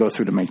they had to go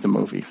through to make the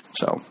movie.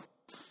 So,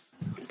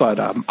 but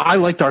I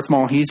like Darth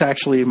Maul. He's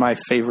actually my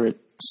favorite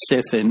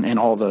Sith in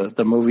all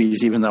the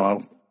movies, even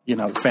though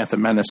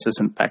Phantom Menace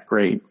isn't that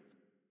great.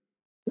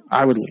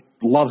 I would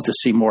love to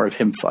see more of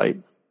him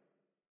fight.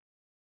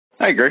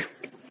 I agree.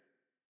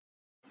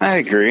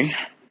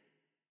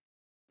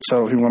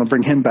 So if you want to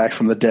bring him back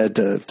from the dead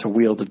to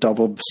wield a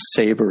double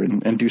saber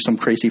and do some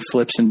crazy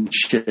flips and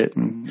shit.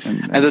 And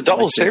the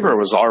double saber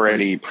was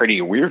already pretty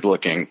weird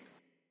looking.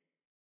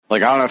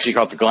 Like, I don't know if you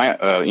caught the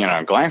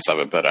glance of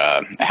it, but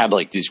it had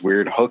like these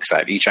weird hooks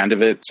at each end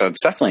of it. So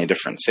it's definitely a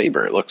different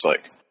saber, it looks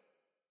like.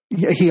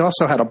 He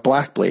also had a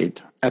black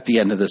blade at the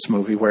end of this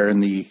movie, where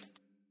in the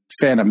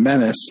Phantom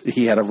Menace,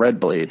 he had a red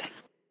blade.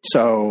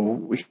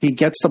 So he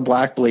gets the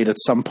black blade at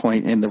some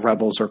point in the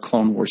Rebels or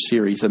Clone Wars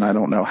series, and I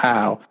don't know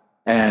how.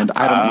 And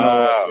I don't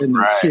know if in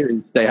the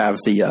series they have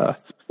the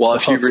well, the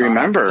if you hooks on it.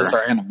 remember, Those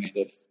are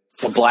animated.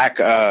 the black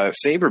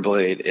saber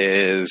blade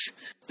is,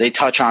 they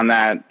touch on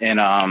that in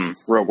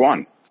Rogue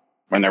One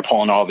when they're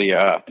pulling all the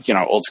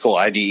old school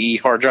IDE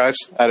hard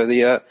drives out of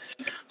the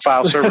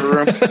file server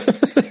room.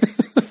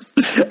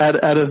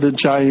 out of the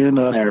giant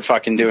They're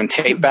fucking doing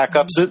tape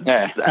backups.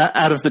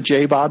 out of the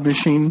JBOD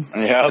machine.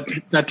 Yep.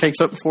 That takes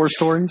up 4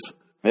 stories.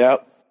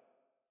 Yep.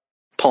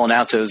 Pulling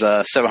out those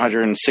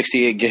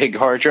 768 gig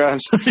hard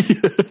drives.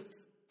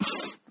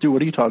 Dude,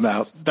 what are you talking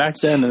about? Back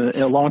then,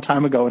 a long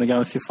time ago in a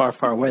galaxy far,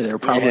 far away, they were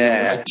probably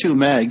like 2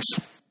 megs.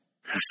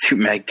 It's 2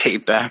 meg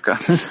tape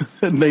backup.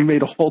 And they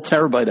made a whole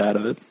terabyte out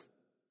of it.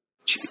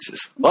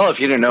 Jesus. Well, if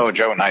you didn't know what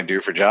Joe and I do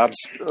for jobs,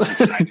 that's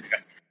what I do.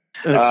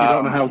 And if you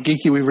don't know how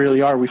geeky we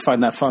really are, we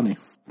find that funny.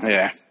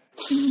 Yeah.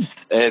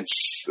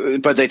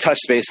 But they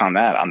touched base on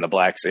that, on the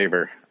black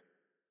saber.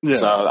 Yeah.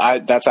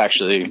 So that's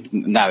actually,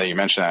 now that you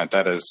mention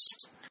that,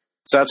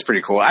 so that's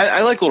pretty cool.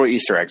 I like little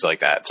Easter eggs like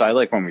that. So I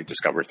like when we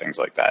discover things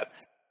like that.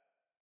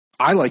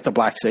 I like the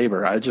black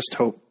saber. I just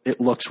hope it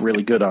looks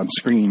really good on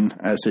screen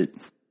as it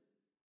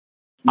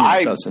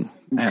does in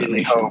animation.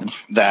 Really hope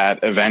that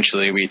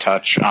eventually we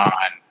touch on,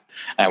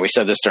 and we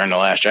said this during the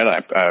Last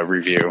Jedi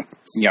review,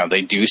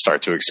 they do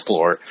start to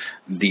explore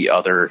the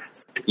other,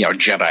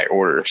 Jedi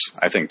orders.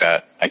 I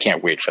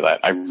can't wait for that.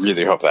 I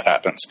really hope that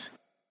happens.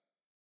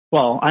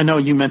 Well, I know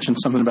you mentioned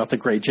something about the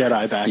Grey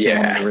Jedi back in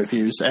one of the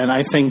reviews, and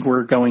I think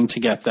we're going to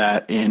get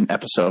that in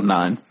Episode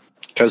 9.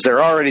 Because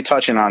they're already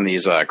touching on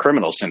these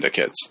criminal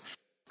syndicates.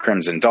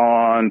 Crimson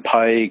Dawn,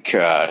 Pike,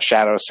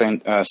 Shadow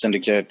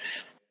Syndicate.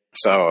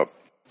 So,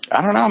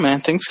 I don't know, man.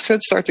 Things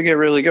could start to get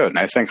really good, and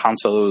I think Han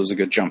Solo is a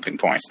good jumping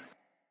point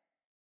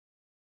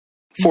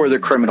for the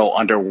criminal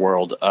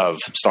underworld of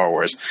Star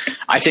Wars.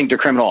 I think the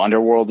criminal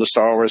underworld of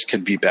Star Wars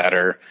could be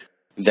better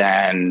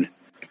than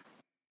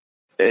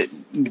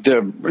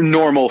the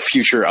normal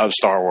future of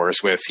Star Wars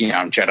with,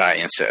 Jedi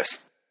and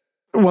Sith.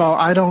 Well,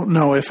 I don't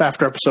know if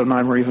after Episode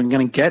 9 we're even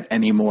going to get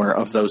any more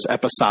of those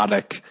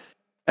episodic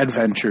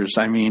adventures.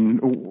 I mean,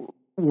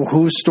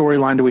 whose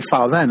storyline do we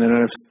follow then?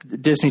 And if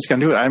Disney's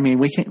going to do it, I mean,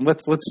 we can't.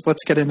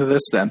 Let's get into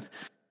this then.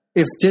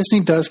 If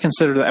Disney does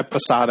consider the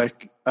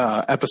episodic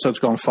episodes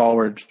going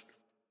forward,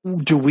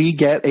 do we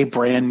get a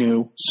brand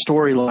new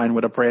storyline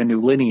with a brand new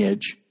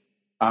lineage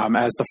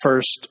as the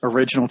first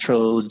original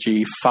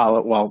trilogy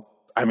followed? Well,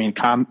 I mean,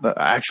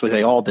 actually,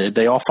 they all did.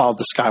 They all followed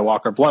the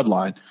Skywalker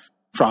bloodline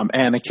from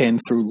Anakin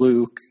through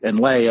Luke and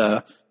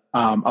Leia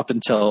up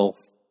until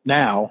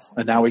now.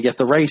 And now we get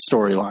the Rey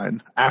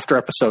storyline. After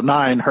Episode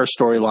 9, her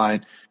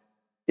storyline,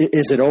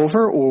 is it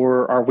over,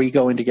 or are we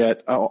going to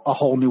get a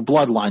whole new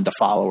bloodline to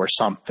follow or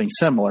something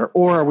similar?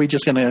 Or are we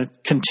just going to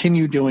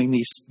continue doing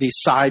these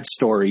side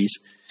stories,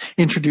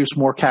 introduce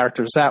more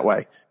characters that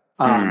way?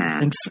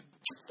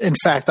 In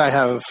fact, I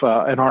have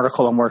an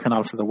article I'm working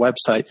on for the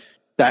website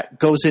that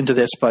goes into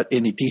this, but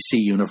in the DC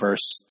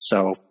universe.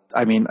 So,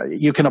 I mean,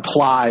 you can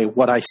apply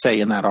what I say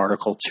in that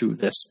article to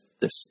this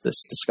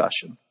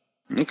discussion.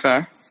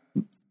 Okay.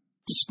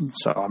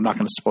 So I'm not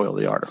going to spoil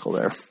the article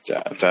there.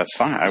 Yeah, that's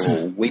fine. I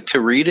will wait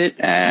to read it,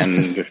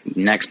 and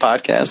next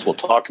podcast we'll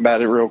talk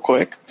about it real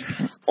quick.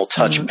 We'll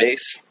touch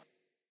base.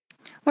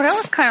 What I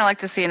would kind of like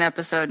to see in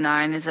Episode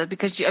 9 is that,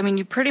 because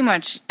you pretty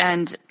much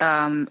end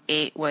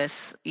 8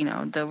 with,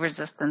 the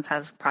Resistance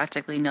has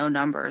practically no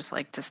numbers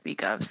to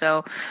speak of.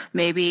 So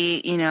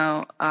maybe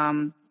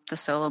the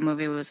Solo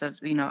movie was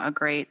a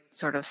great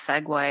sort of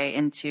segue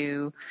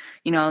into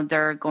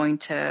they're going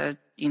to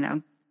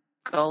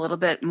go a little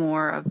bit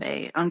more of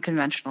a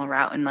unconventional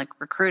route in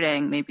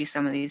recruiting maybe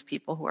some of these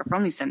people who are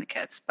from these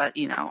syndicates, but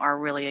are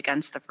really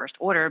against the First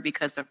Order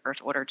because the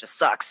First Order just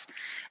sucks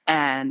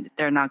and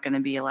they're not going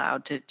to be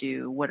allowed to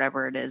do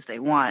whatever it is they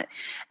want.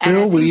 And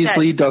Bill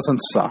Weasley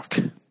doesn't suck.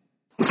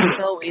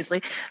 Bill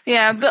Weasley.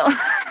 Yeah, Bill.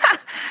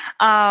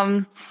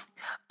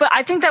 But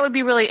I think that would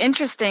be really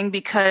interesting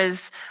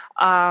because,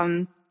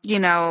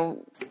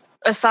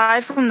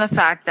 aside from the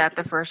fact that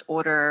the First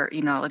Order,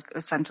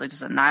 essentially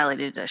just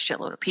annihilated a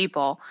shitload of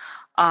people,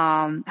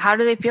 how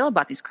do they feel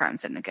about these crime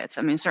syndicates?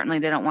 I mean, certainly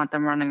they don't want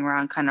them running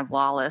around kind of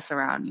lawless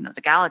around,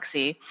 the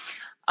galaxy,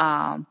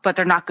 but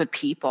they're not good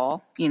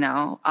people,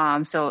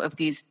 so if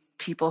these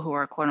people who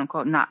are quote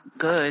unquote not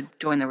good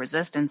join the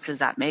Resistance, does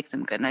that make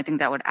them good? And I think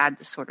that would add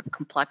this sort of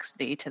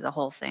complexity to the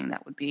whole thing.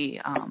 That would be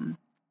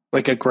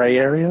like a gray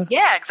area.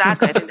 Yeah,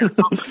 exactly. I think that would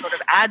help sort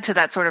of add to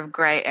that sort of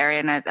gray area,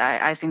 and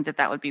I think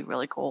that would be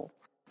really cool.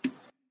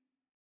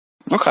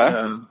 Okay,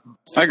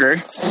 I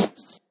agree.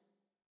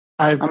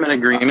 I'm in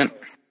agreement.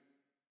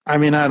 I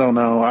mean, I don't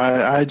know.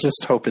 I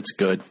just hope it's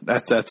good.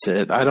 That's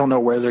it. I don't know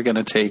where they're going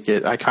to take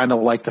it. I kind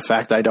of like the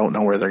fact I don't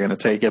know where they're going to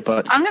take it,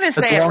 but I'm going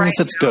to say as long as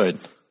it's good.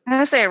 I'm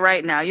going to say it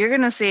right now. You're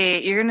going to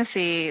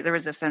see the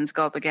Resistance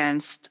go up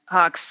against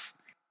Hux,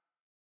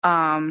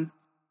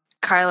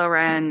 Kylo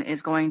Ren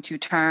is going to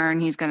turn.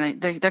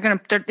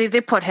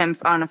 They put him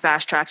on a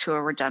fast track to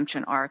a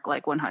redemption arc,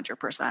 like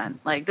 100%.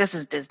 Like, this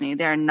is Disney.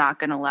 They're not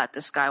going to let the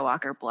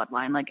Skywalker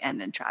bloodline like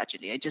end in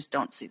tragedy. I just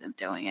don't see them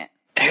doing it.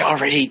 They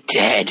already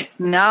did.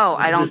 No,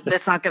 I don't.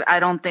 That's not good. I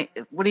don't think.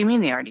 What do you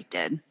mean they already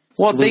did?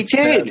 Well, they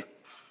did.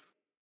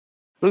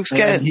 Luke's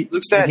dead.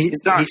 Luke's dead.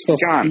 He's done. He's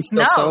gone.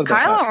 No,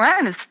 Kylo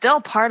Ren is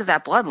still part of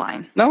that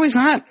bloodline. No, he's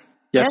not.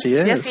 Yes, he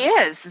is. Yes, he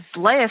is. It's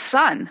Leia's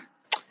son.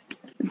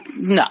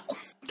 No.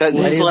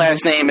 His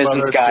last name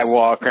isn't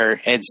Skywalker.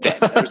 It's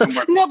dead.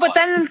 No, but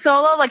then in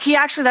Solo, like,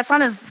 that's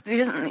not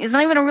it's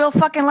not even a real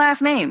fucking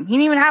last name. He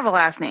didn't even have a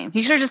last name.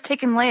 He should have just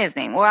taken Leia's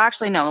name. Well,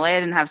 actually, no,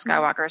 Leia didn't have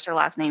Skywalker as her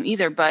last name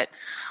either, but,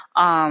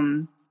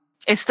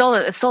 it's still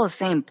the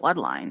same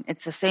bloodline.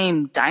 It's the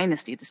same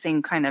dynasty, the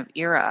same kind of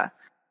era.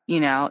 You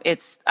know,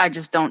 I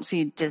just don't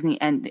see Disney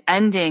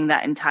ending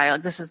that entire,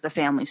 like, this is the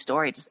family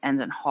story. It just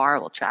ends in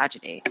horrible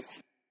tragedy.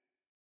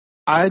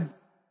 I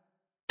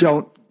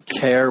don't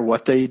care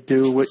what they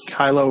do with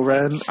Kylo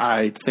Ren.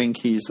 I think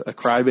he's a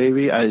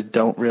crybaby. I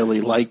don't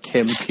really like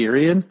him,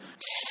 period.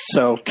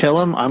 So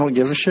kill him. I don't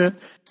give a shit.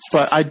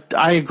 But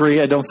I agree.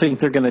 I don't think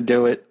they're going to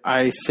do it.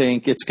 I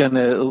think it's going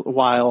to,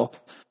 while,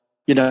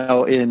 you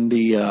know, in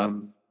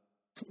the,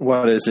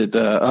 what is it?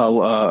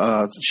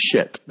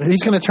 Shit.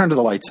 He's going to turn to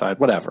the light side,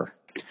 whatever.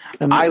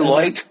 And I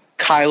liked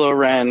Kylo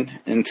Ren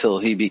until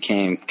he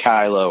became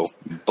Kylo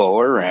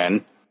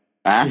Ren.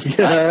 Huh?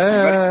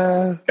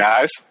 Yeah.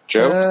 Guys,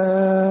 jokes,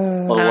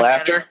 a little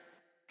laughter,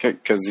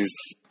 because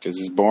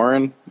he's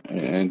boring,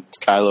 and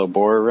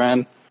Kylo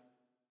Ren.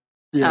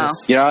 Yes.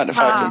 You know what? If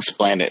I have to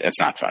explain it,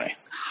 it's not funny.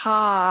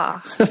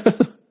 Ha.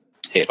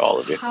 Hate all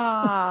of you.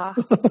 Ha.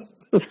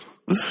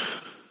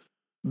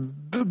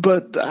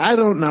 But I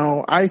don't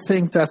know. I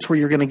think that's where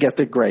you're going to get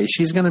the gray.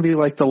 She's going to be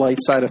like the light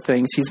side of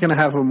things. He's going to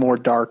have a more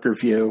darker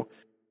view,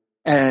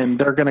 and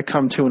they're going to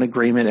come to an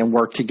agreement and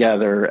work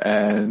together,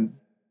 and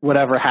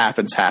whatever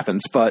happens,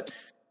 happens. But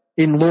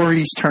in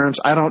Laurie's terms,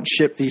 I don't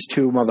ship these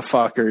two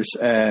motherfuckers,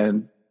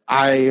 and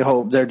I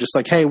hope they're just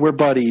like, hey, we're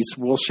buddies.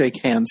 We'll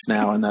shake hands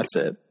now, and that's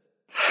it.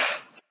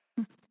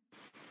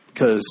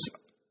 Because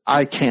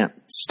I can't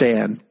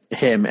stand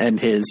him and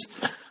his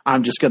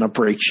I'm just going to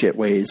break shit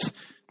ways.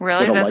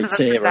 Really? That's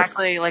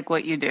exactly like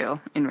what you do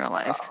in real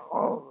life.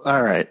 All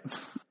right.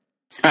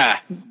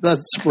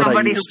 That's what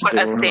Somebody I used who put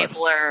to do. a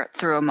stapler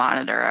through a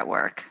monitor at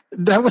work.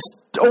 That was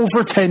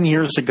over 10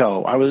 years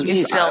ago.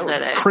 You still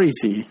did it.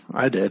 Crazy.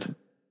 I did.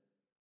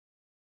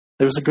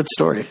 It was a good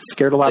story.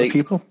 Scared a lot of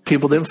people.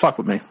 People didn't fuck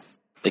with me.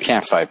 They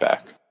can't fight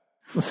back.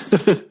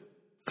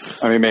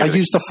 I mean, maybe. I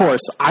used the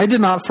force. I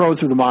did not throw it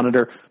through the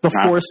monitor.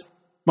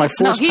 My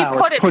force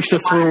power pushed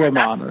it through a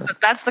monitor.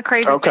 That's the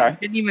crazy thing.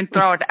 He didn't even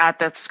throw it at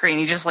the screen.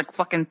 He just like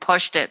fucking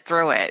pushed it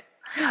through it.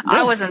 Yeah.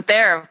 I wasn't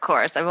there, of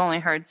course. I've only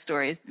heard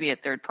stories via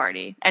third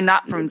party, and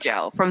not from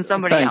Joe, from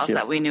somebody else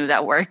that we knew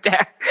that worked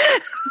there.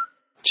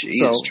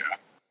 Jeez,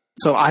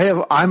 so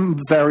I'm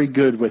very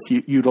good with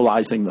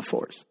utilizing the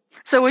force.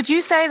 So would you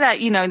say that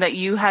that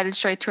you headed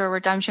straight to a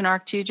redemption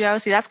arc too, Joe?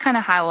 See, that's kind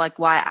of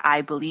why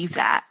I believe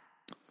that.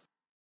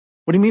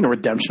 What do you mean a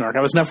redemption arc?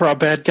 I was never a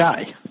bad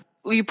guy.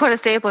 Well, you put a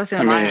stapler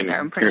in monitor.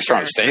 I'm pretty you're sure.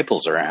 throwing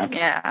staples around.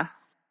 Yeah.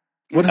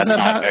 What does that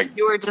have?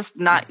 You were just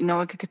not. No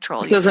one could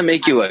control you. It doesn't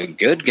make you a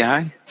good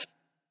guy.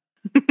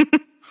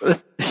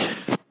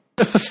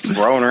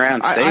 Throwing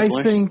around staplers.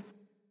 I think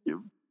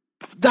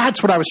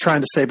that's what I was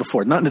trying to say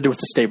before. Nothing to do with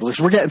the staplers.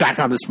 We're getting back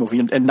on this movie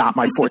and not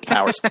my force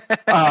powers.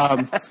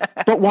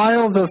 But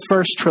while the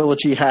first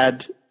trilogy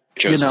had,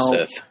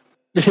 Joseph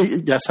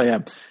Sith. Yes, I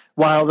am.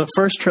 While the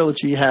first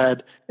trilogy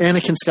had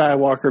Anakin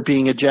Skywalker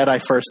being a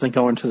Jedi first, then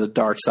going to the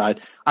dark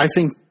side, I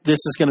think this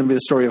is going to be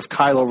the story of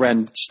Kylo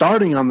Ren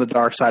starting on the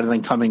dark side and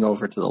then coming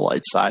over to the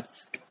light side,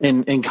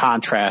 in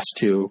contrast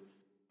to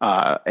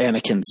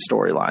Anakin's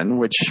storyline.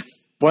 Which,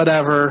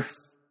 whatever,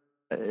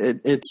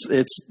 it's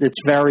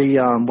very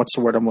what's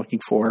the word I'm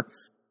looking for?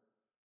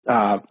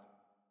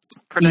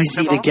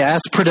 Easy to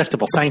guess,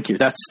 predictable. Thank you.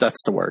 That's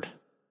the word,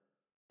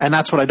 and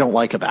that's what I don't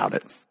like about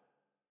it.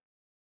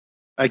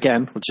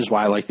 Again, which is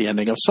why I like the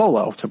ending of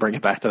Solo, to bring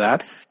it back to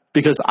that,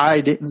 because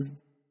I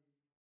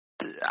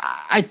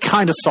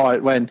kind of saw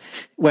it when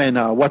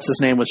what's his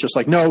name was just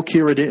like, no,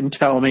 Kira didn't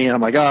tell me, and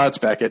I'm like, oh, it's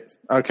Beckett.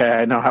 Okay,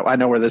 I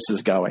know where this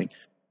is going.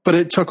 But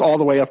it took all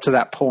the way up to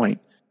that point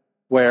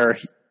where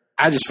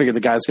I just figured the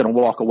guy's going to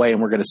walk away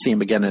and we're going to see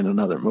him again in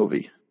another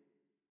movie.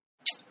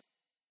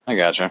 I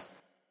gotcha.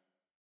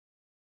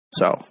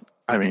 So,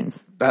 I mean,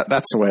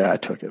 that's the way I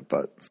took it,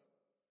 but.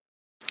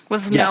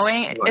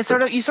 Knowing it's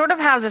you sort of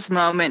have this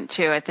moment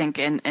too, I think,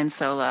 in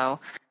Solo,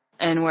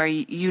 and where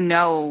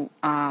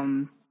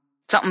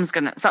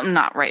something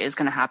not right is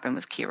gonna happen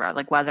with Kira,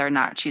 like whether or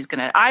not she's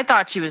gonna. I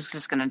thought she was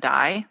just gonna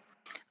die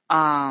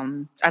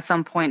at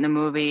some point in the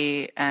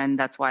movie, and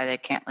that's why they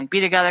can't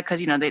be together,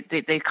 because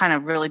they kind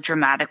of really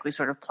dramatically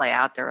sort of play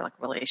out their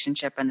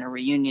relationship and their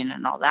reunion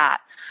and all that.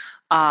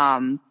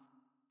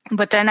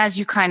 But then as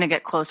you kind of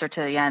get closer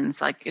to the end, it's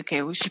like,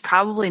 okay, well, she's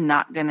probably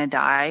not gonna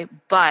die,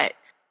 but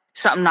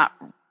something not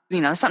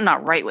there's something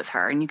not right with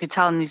her. And you could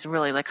tell in these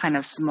really like kind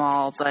of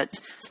small, but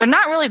they're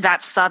not really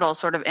that subtle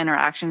sort of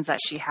interactions that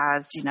she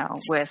has,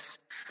 with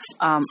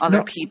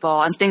other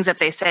people and things that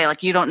they say,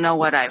 like, you don't know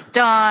what I've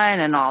done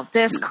and all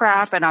this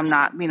crap. And I'm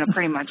not,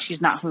 pretty much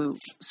she's not who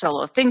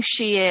Solo thinks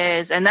she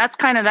is. And that's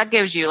that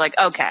gives you like,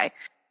 okay,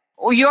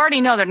 well, you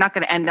already know they're not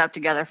going to end up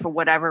together for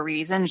whatever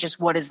reason. It's just,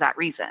 what is that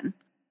reason?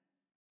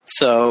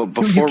 So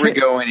before we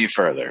go any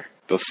further,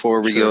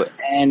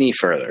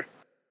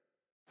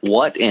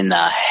 what in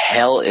the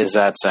hell is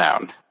that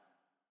sound?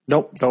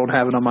 Nope, don't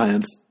have it on my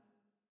end.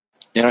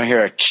 You don't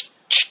hear a ch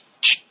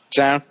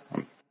sound?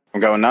 I'm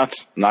going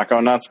nuts. I'm not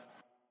going nuts.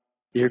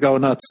 You're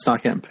going nuts. It's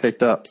not getting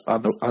picked up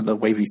on the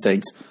wavy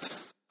things.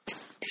 I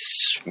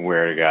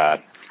swear to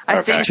God.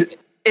 I think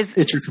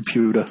it's your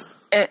computer.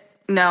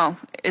 No,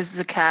 is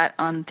the cat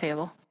on the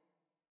table?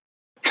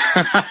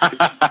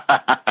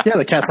 Yeah,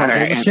 the cat's on the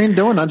table. She ain't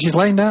doing nothing. She's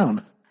laying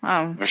down. Oh,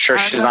 I'm sure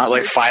she's not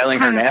like filing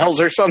her nails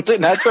or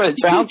something. That's what it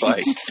sounds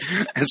like.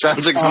 It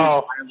sounds like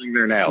someone's filing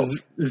their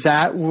nails.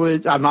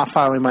 I'm not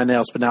filing my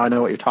nails, but now I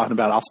know what you're talking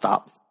about. I'll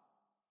stop.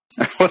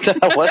 What's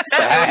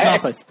that?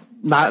 Nothing.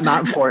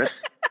 Not important.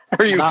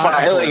 Are you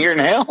filing your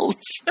nails?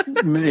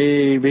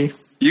 Maybe.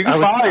 You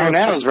can file your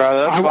nails,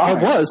 bro. That's I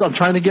was. I'm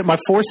trying to get my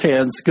force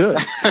hands good.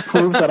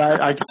 Prove that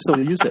I can still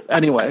use it.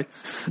 Anyway.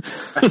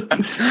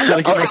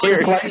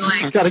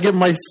 Gotta get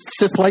my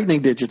Sith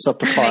lightning digits up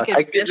to par.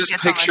 I can just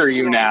picture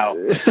you now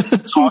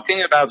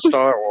talking about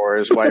Star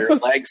Wars while your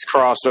legs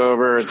crossed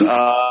over, it's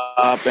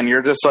up, and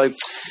you're just like,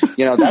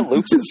 that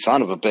Luke's the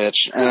son of a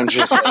bitch. And I'm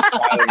just like,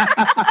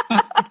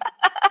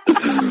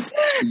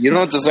 you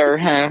don't deserve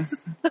him.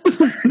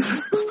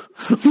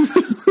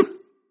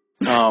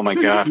 Oh my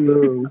God.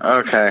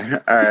 Okay.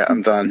 All right.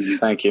 I'm done.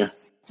 Thank you.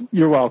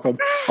 You're welcome.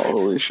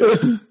 Holy shit.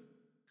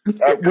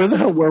 Where the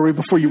hell were we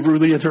before you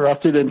rudely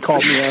interrupted and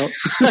called me out?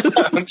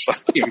 We're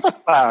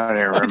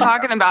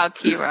talking about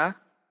Kira.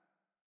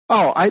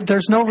 Oh,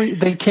 there's no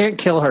they can't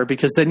kill her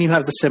because then you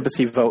have the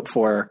sympathy vote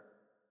for her.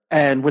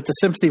 And with the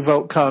sympathy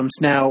vote comes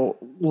now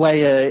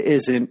Leia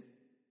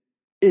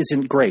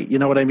isn't great. You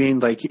know what I mean?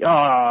 Like,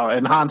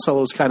 and Han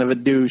Solo's kind of a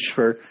douche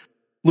for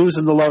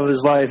losing the love of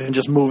his life and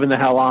just moving the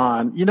hell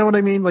on. You know what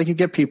I mean? Like, you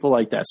get people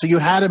like that. So you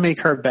had to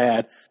make her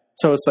bad.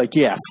 So it's like,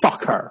 yeah,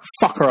 fuck her.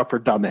 Fuck her up her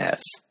dumb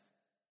ass.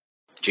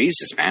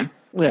 Jesus, man.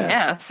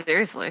 Yeah,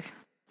 seriously.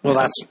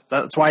 Well,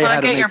 that's why you had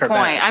to make her bad. I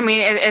get your point. I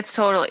mean, it's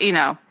totally,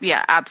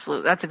 yeah,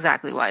 absolutely. That's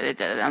exactly why they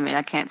did it. I mean,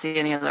 I can't see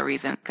any other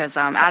reason. Because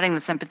adding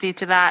the sympathy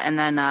to that and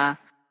then,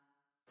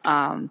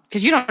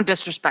 because you don't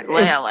disrespect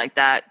Leia like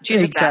that.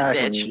 She's exactly.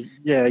 a bad bitch.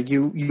 Yeah,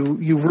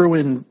 you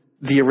ruin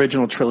the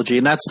original trilogy,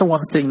 and that's the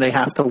one thing they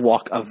have to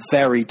walk a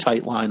very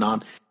tight line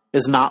on,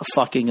 is not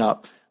fucking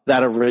up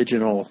that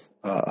original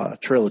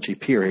trilogy,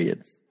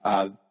 period.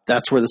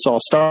 That's where this all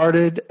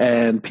started,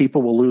 and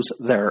people will lose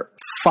their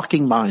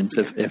fucking minds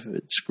if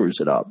it screws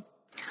it up.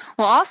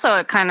 Well, also,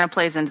 it kind of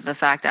plays into the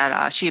fact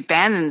that she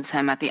abandons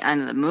him at the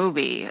end of the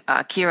movie,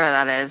 Kira,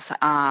 that is.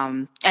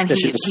 And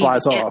she just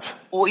flies off.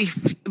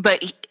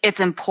 But it's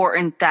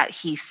important that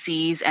he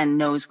sees and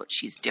knows what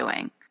she's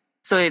doing,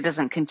 so he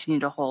doesn't continue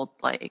to hold,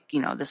 like,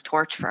 this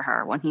torch for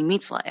her when he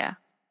meets Leia.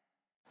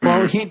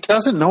 Well, he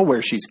doesn't know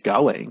where she's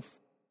going.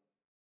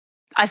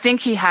 I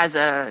think he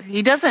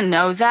doesn't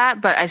know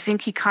that, but I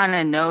think he kind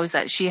of knows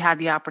that she had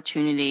the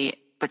opportunity,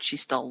 but she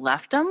still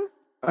left him.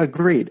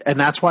 Agreed. And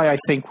that's why I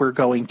think we're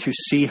going to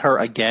see her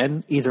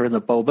again, either in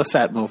the Boba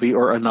Fett movie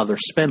or another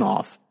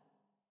spinoff.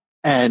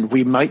 And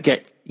we might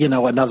get,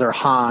 another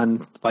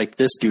Han, like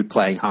this dude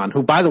playing Han,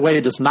 who, by the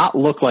way, does not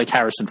look like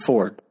Harrison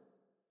Ford,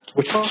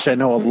 which I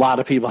know a lot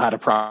of people had a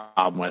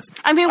problem with.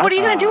 I mean, what are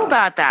you going to do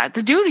about that?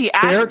 The dude, he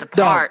acted the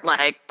part,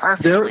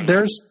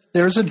 perfectly.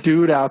 There's a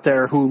dude out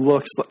there who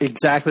looks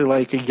exactly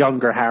like a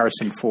younger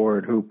Harrison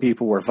Ford who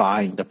people were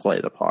vying to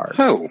play the part.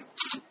 Who?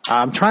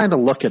 I'm trying to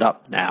look it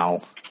up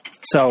now.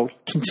 So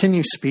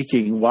continue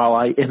speaking while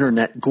I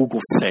internet Google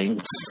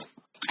things.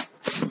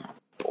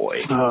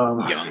 Boy,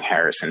 young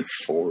Harrison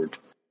Ford.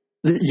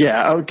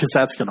 Yeah, because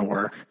that's going to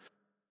work.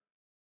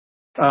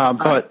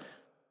 But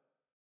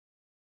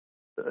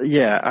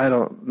yeah, I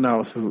don't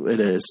know who it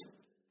is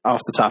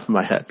off the top of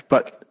my head.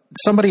 But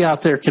somebody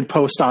out there can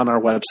post on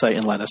our website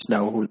and let us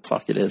know who the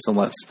fuck it is,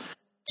 unless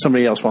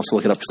somebody else wants to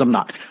look it up, because I'm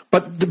not.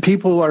 But the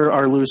people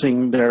are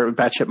losing their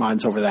batshit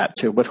minds over that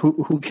too. But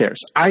who cares?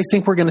 I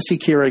think we're going to see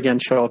Kira again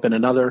show up in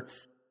another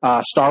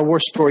Star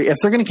Wars story. If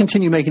they're going to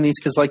continue making these,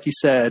 because like you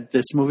said,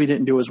 this movie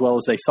didn't do as well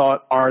as they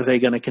thought, are they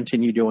going to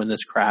continue doing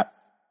this crap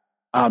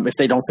if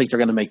they don't think they're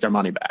going to make their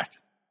money back?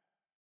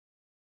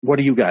 What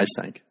do you guys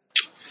think?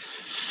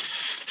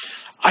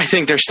 I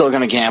think they're still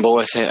going to gamble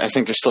with it. I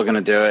think they're still going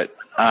to do it.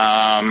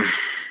 I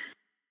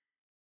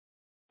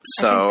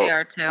think they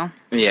are too.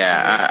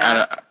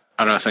 Yeah,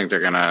 I don't think they're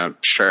going to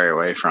shy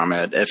away from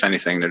it. If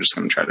anything, they're just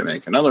going to try to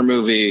make another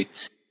movie,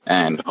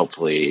 and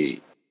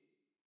hopefully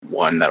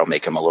one that'll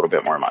make them a little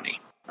bit more money.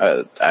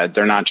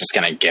 They're not just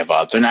going to give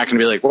up. They're not going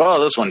to be like, well,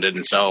 this one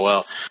didn't sell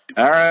well.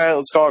 All right,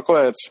 let's call it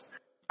quits.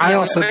 I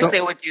also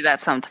they would do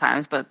that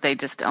sometimes, but they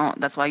just don't.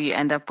 That's why you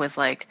end up with,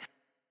 like,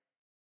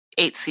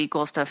 8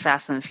 sequels to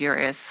Fast and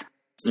Furious.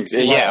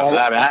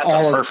 Yeah, that's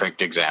a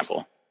perfect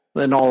example.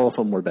 And all of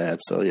them were bad,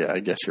 so yeah, I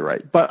guess you're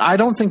right. But I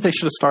don't think they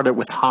should have started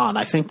with Han.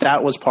 I think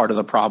that was part of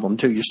the problem,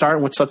 too. You're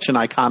starting with such an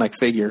iconic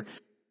figure.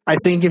 I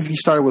think if you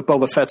started with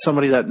Boba Fett,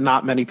 somebody that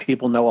not many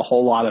people know a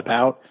whole lot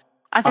about...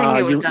 I think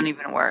it would have done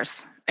even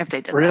worse if they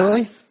did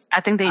really? that.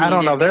 I think they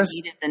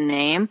needed the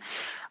name.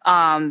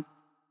 I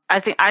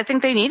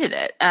think they needed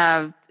it.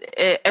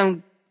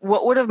 And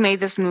what would have made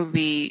this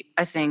movie,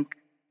 I think...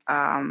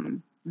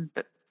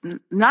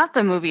 not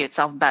the movie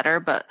itself better,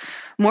 but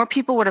more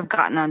people would have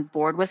gotten on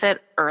board with it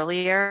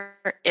earlier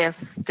if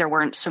there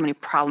weren't so many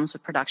problems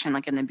with production,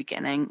 like in the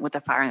beginning with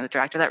the firing of the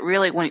director. That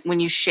really, when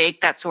you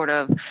shake that sort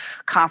of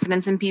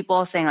confidence in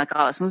people saying like,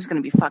 oh, this movie's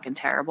going to be fucking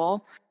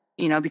terrible,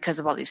 because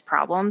of all these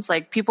problems,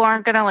 like people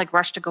aren't going to like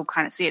rush to go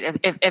kind of see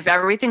it. If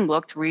everything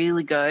looked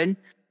really good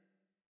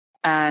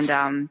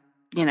and,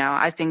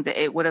 I think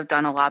that it would have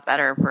done a lot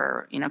better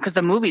for, because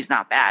the movie's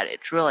not bad.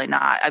 It's really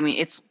not. I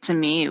mean, to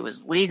me, it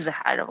was leagues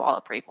ahead of all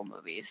the prequel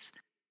movies.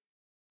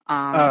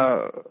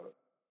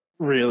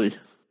 Really?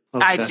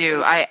 Okay. I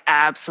do. I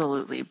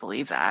absolutely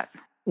believe that.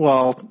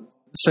 Well,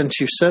 since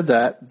you said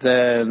that,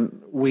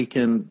 then we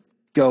can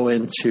go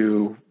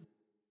into,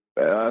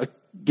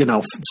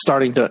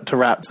 starting to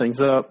wrap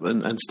things up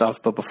and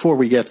stuff. But before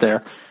we get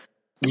there,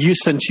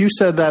 since you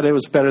said that it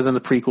was better than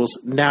the prequels,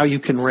 now you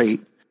can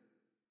rate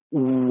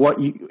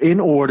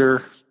in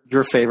order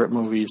your favorite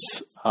movies,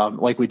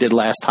 like we did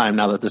last time.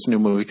 Now that this new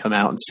movie come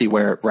out, and see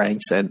where it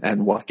ranks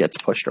and what gets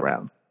pushed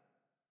around.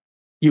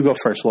 You go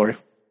first, Lori.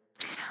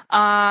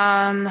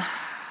 I'll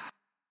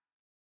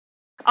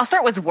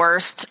start with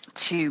worst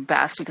to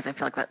best because I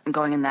feel like that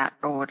going in that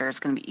order is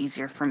going to be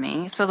easier for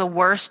me. So the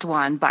worst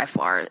one by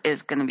far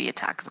is going to be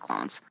Attack of the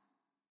Clones.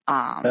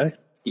 Okay.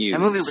 The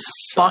movie was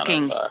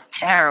fucking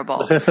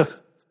terrible.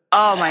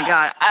 Oh my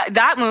God.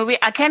 That movie,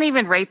 I can't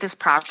even rate this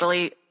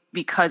properly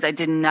because I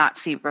did not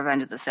see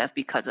Revenge of the Sith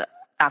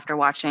after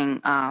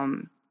watching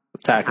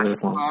Attack of the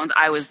Clones.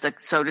 I was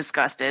so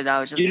disgusted. I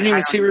was just. You didn't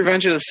even see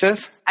Revenge of the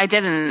Sith? I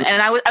didn't,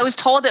 and I was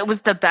told it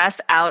was the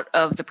best out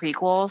of the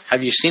prequels.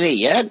 Have you seen it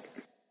yet?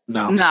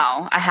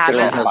 No, I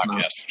haven't.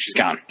 She's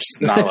gone.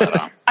 She's not allowed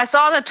on. I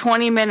saw the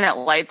 20-minute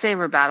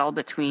lightsaber battle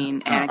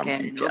between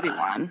Anakin and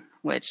Obi-Wan,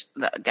 which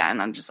again,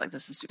 I'm just like,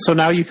 this is super. So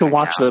now you can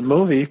watch the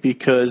movie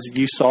because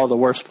you saw the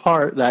worst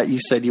part that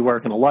you said you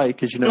weren't going to like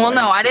because Well,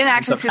 no, I didn't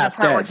actually see the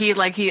part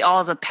where all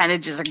his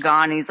appendages are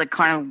gone. He's like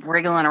kind of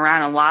wriggling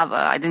around in lava.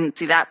 I didn't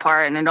see that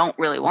part, and I don't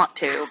really want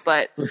to.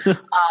 But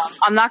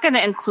I'm not going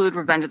to include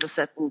Revenge of the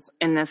Sith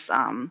in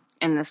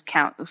this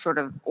count sort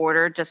of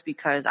order just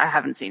because I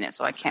haven't seen it,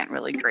 so I can't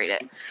really grade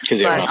it. Because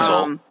you have no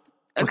soul.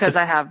 Because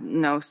I have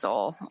no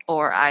soul,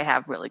 or I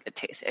have really good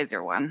taste.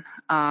 Either one.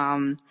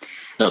 No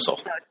soul.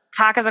 So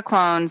Attack of the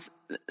Clones,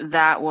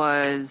 that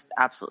was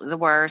absolutely the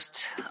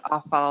worst.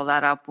 I'll follow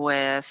that up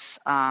with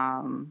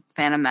Phantom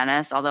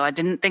Menace, although I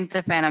didn't think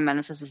the Phantom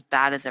Menace was as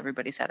bad as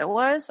everybody said it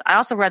was. I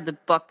also read the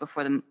book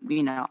before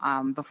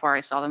before I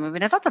saw the movie,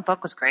 and I thought the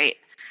book was great.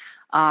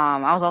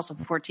 I was also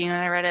 14 when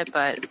I read it,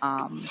 but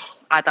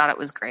I thought it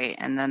was great.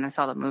 And then I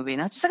saw the movie,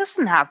 and I was just like, this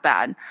isn't half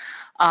bad.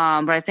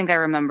 But I think I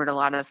remembered a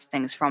lot of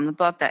things from the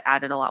book that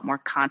added a lot more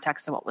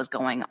context to what was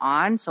going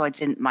on, so I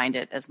didn't mind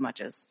it as much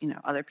as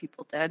other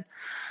people did.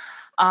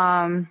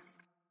 And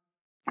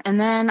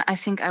then I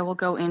think I will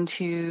go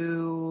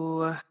into,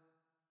 let's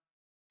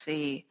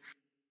see,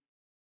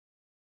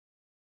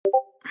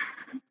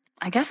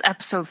 I guess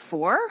episode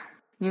 4,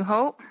 New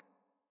Hope.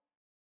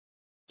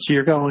 So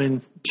you're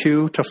going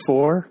 2 to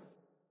 4?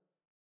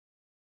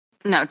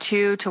 No,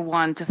 2 to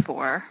 1 to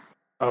 4.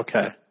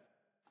 Okay.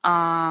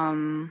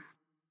 And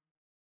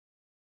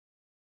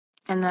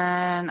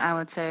then I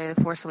would say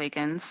The Force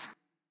Awakens.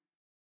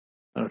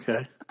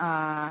 Okay.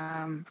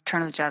 Return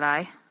of the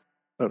Jedi.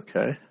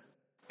 Okay.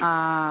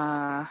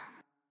 I'll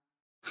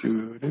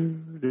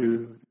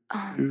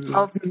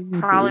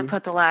probably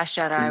put The Last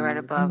Jedi right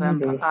above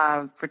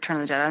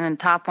Return of the Jedi. And then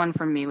top one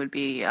for me would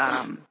be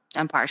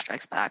Empire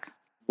Strikes Back.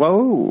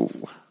 Whoa.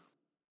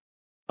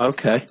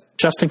 Okay.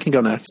 Justin can go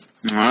next.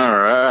 All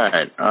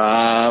right.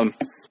 I'm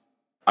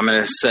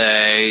going to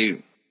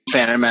say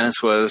Phantom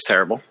Menace was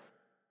terrible.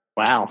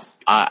 Wow.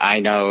 I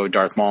know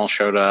Darth Maul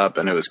showed up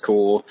and it was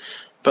cool,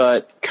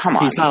 but come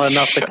on. He's not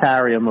enough to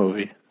carry a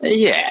movie.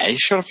 Yeah, he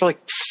showed up for like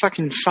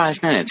fucking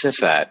 5 minutes, if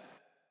that.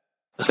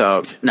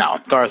 So, no,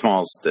 Darth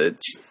Maul's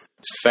it's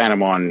Phantom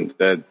one,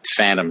 the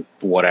Phantom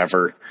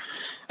whatever.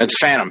 It's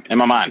Phantom in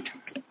my mind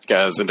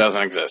because it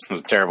doesn't exist.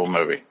 It's a terrible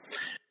movie.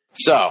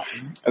 So,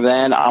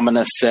 then I'm going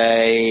to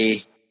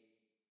say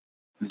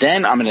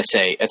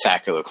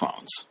Attack of the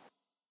Clones.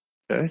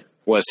 Okay.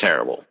 Was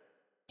terrible.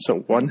 So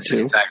 1,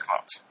 2. Attack of the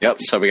Clones. Yep.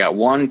 So we got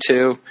 1,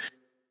 2.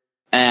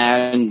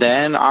 And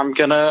then I'm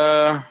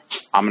gonna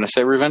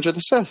say Revenge of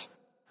the Sith.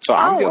 So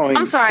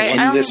I'm sorry. I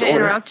don't mean to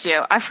interrupt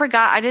you. I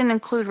forgot I didn't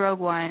include Rogue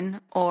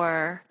One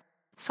or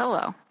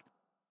Solo.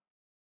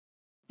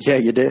 Yeah,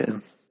 you did.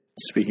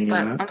 Speaking of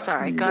that. I'm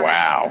sorry.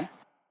 Wow.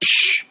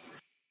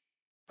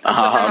 Put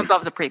them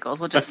above the prequels.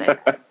 We'll just say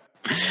that.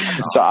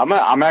 So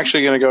I'm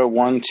actually going to go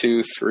 1,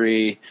 2,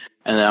 3,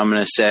 and then I'm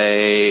going to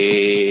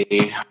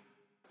say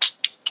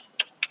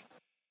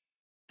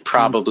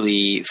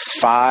probably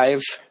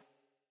 5.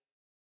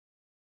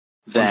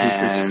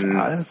 Then,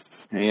 1, 2, 3,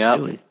 5? Yep.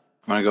 Really?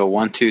 I'm going to go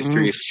 1, 2,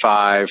 3,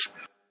 5.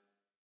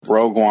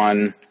 Rogue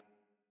One.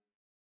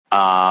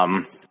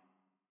 Last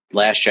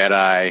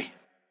Jedi.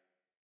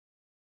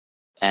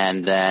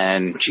 And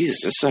then,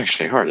 Jesus, this is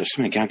actually hard. There's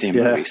so many goddamn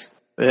movies.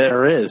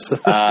 There is.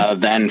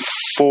 Then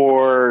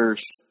 4.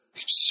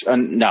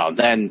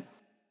 Then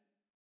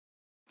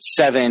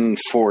 7,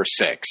 4,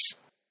 6.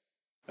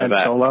 And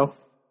Solo?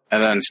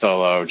 And then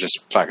Solo, just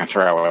fucking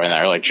throw it in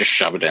there. Like, just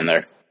shove it in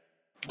there.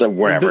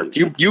 Wherever.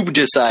 You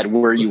decide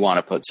where you want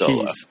to put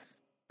Solo.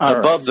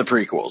 Above the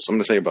prequels. I'm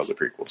going to say above the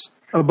prequels.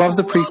 Above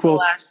the prequels.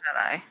 The Last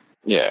Jedi.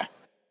 Yeah.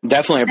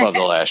 Definitely above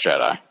The Last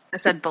Jedi. I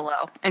said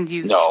below. And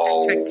you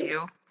tricked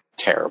you.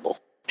 Terrible.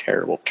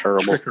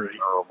 Trickery.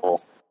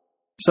 Terrible.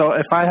 So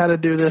if I had to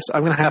do this,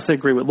 I'm going to have to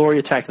agree with Lori.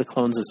 Attack of the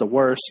Clones is the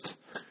worst.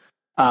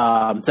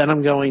 Then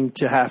I'm going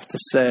to have to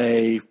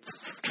say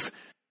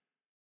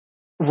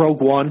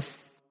Rogue One.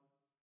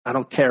 I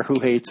don't care who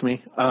hates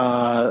me.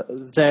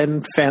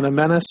 Then Phantom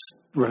Menace,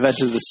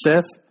 Revenge of the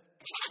Sith.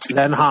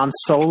 Then Han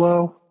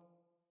Solo.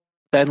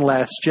 Then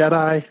Last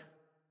Jedi.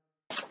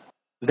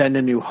 Then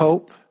A New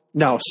Hope.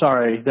 No,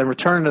 sorry. Then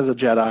Return of the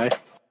Jedi.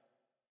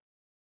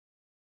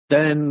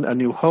 Then A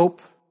New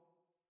Hope.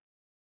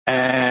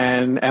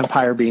 And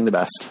Empire being the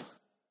best.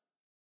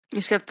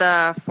 You skipped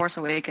the Force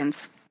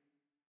Awakens.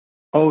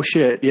 Oh,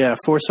 shit. Yeah,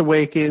 Force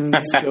Awakens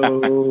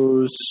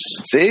goes...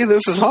 See,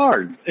 this is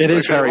hard. It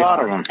is very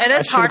hard. Of them. It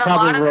is I hard. should have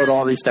probably wrote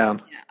all these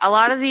down. A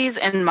lot of these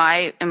in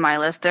my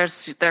list,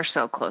 they're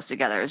so close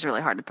together. It's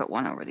really hard to put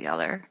one over the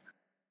other.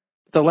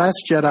 The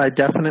Last Jedi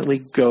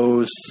definitely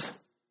goes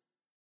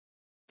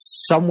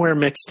somewhere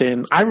mixed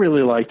in. I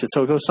really liked it,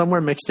 so it goes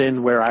somewhere mixed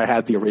in where I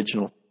had the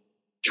original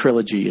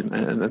trilogy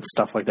and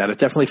stuff like that. It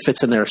definitely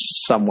fits in there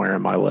somewhere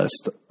in my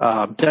list.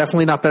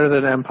 Definitely not better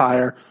than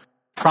Empire.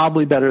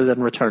 Probably better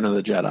than Return of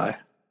the Jedi.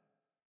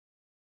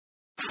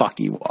 Fuck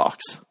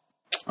Ewoks.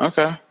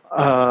 Okay.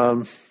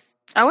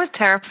 I was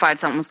terrified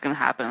something was going to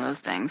happen to those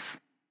things.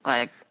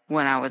 Like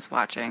when I was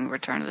watching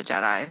Return of the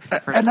Jedi.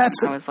 And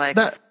that's I was like,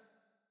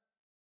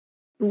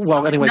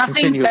 well, anyway, nothing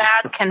continue.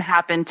 bad can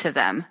happen to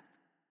them.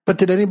 But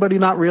did anybody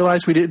not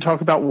realize we didn't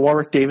talk about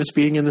Warwick Davis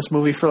being in this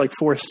movie for like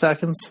 4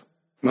 seconds?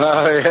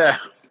 Oh, yeah.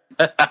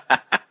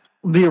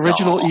 The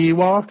original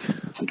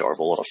Ewok.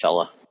 Adorable little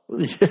fella.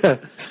 Yeah.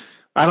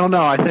 I don't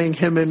know. I think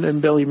him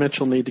and Billy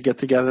Mitchell need to get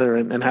together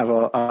and have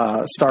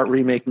a start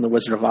remaking The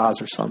Wizard of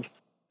Oz or something.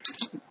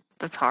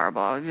 That's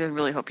horrible. I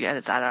really hope you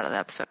edit that out of the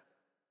episode.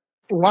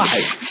 Why?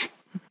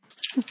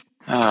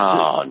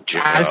 Oh, Joe.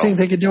 I think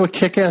they could do a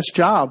kick-ass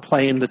job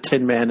playing the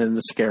Tin Man and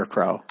the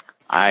Scarecrow.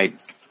 I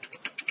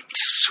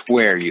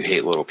swear you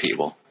hate little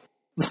people.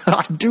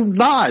 I do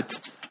not.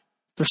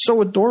 They're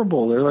so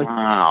adorable. They're like,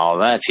 oh,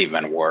 that's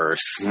even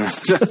worse.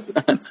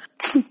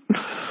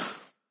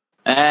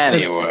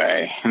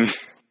 Anyway.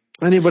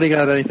 Anybody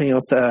got anything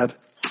else to add?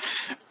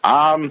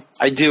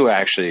 I do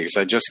actually, because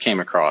I just came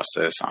across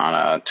this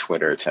on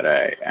Twitter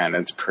today, and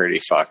it's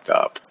pretty fucked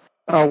up.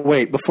 Oh,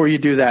 wait, before you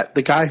do that,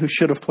 the guy who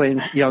should have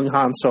played young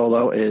Han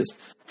Solo is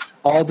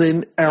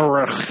Alden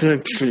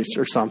Ehrenreich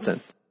or something.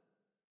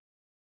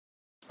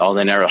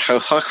 Alden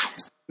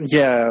Ehrenreich?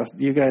 Yeah,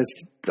 you guys,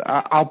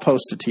 I'll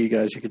post it to you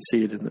guys. You can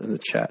see it in the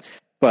chat.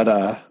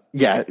 But,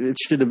 yeah, it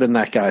should have been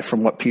that guy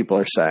from what people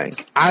are saying.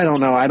 I don't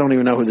know. I don't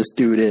even know who this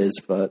dude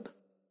is, but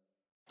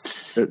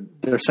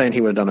they're saying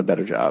he would have done a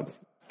better job.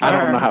 I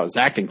don't know how his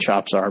acting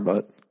chops are,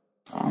 but...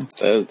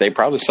 they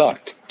probably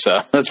sucked.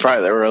 So that's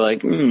probably, they were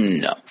like,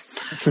 no.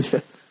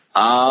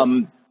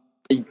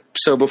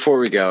 So before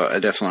we go, I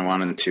definitely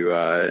wanted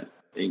to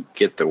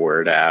get the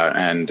word out,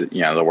 and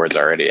the word's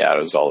already out.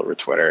 It was all over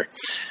Twitter.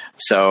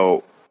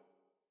 So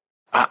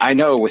I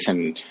know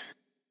within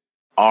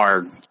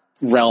our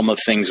realm of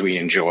things we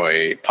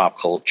enjoy, pop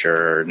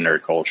culture,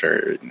 nerd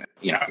culture,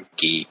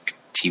 geek,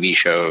 TV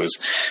shows,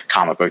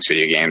 comic books,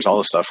 video games, all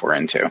the stuff we're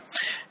into.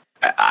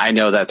 I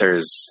know that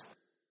there's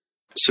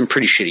some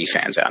pretty shitty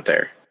fans out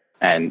there,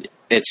 and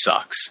it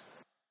sucks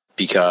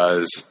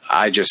because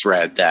I just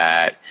read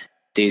that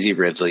Daisy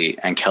Ridley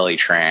and Kelly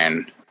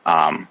Tran,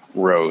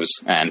 Rose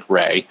and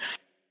Ray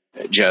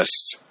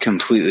just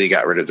completely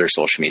got rid of their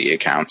social media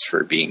accounts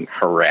for being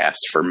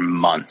harassed for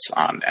months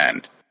on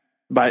end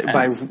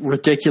by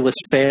ridiculous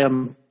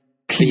fam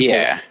people.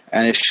 Yeah,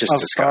 and it's just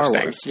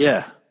disgusting.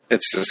 Yeah,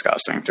 it's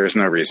disgusting. There's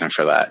no reason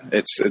for that.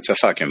 It's a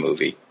fucking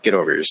movie. Get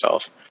over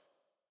yourself.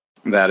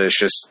 That is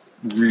just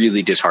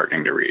really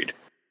disheartening to read.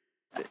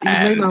 You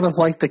may not have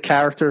liked the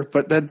character,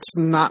 but that's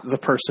not the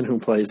person who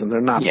plays them.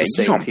 They're not the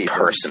same you don't people.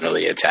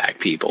 Personally attack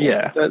people.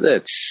 Yeah.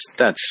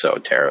 That's so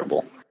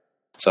terrible.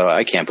 So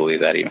I can't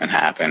believe that even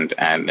happened,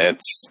 and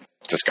it's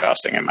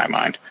disgusting in my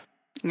mind.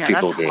 Yeah,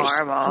 People that's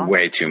horrible.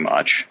 Way too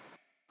much.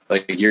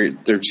 Like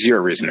there's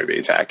zero reason to be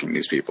attacking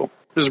these people.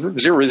 There's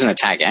zero reason to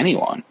attack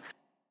anyone.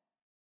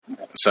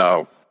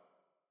 So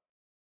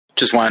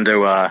just wanted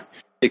to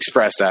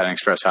express that and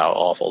express how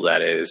awful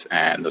that is,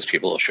 and those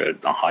people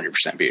should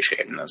 100% be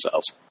ashamed of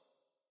themselves.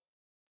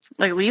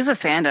 Like, leave the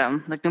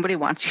fandom. Like, nobody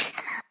wants you.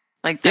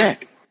 Like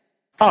that. Yeah.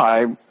 Oh,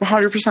 I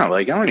 100%.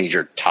 Like, I don't need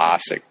your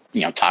toxic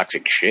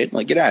shit.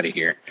 Like, get out of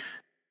here.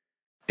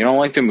 You don't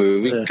like the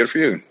movie? Yeah. Good for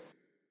you.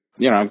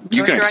 You know,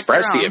 you can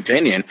express the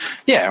opinion.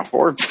 Yeah,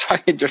 or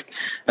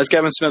as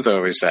Kevin Smith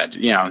always said,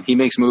 you know, he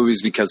makes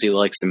movies because he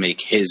likes to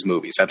make his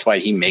movies. That's why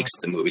he makes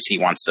the movies he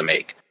wants to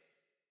make.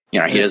 You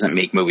know, he doesn't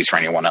make movies for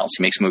anyone else.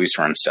 He makes movies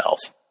for himself.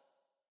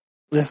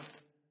 Yeah.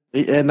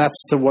 And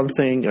that's the one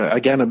thing,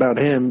 again, about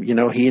him. You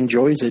know, he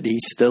enjoys it. He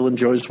still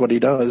enjoys what he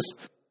does.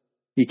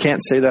 You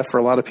can't say that for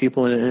a lot of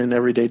people in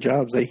everyday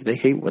jobs. They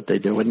hate what they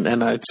do.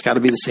 And it's got to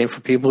be the same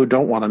for people who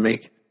don't want to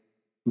make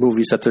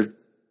movies that they're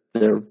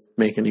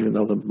making, even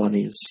though the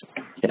money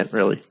can't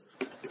really.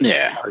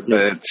 Yeah.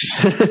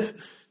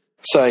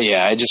 So,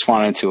 yeah, I just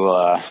wanted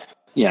to,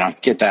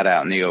 get that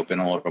out in the open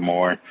a little bit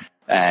more.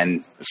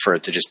 And for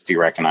it to just be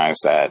recognized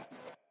that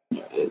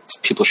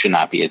people should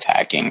not be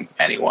attacking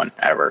anyone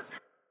ever.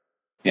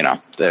 You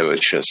know, that was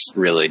just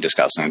really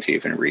disgusting to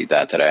even read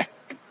that today.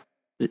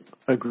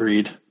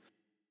 Agreed.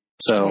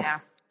 So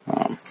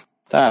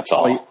that's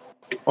all.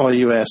 All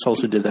you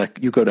assholes who did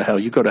that, you go to hell.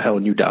 You go to hell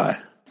and you die.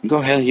 You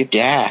go to hell, you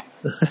die.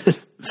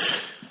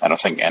 I don't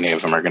think any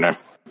of them are going to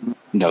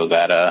know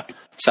that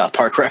South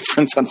Park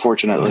reference,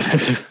 unfortunately.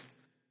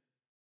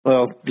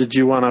 Well, did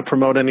you want to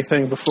promote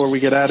anything before we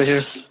get out of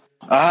here?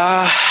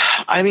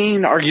 I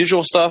mean, our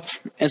usual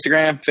stuff: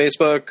 Instagram,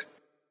 Facebook,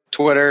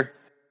 Twitter.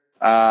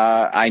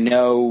 I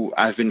know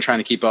I've been trying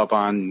to keep up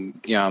on,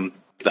 the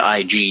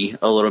IG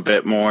a little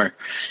bit more.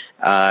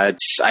 I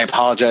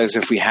apologize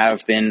if we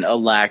have been a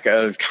lack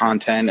of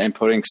content and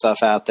putting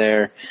stuff out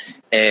there.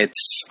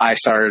 I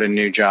started a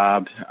new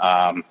job.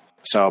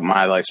 So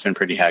my life's been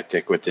pretty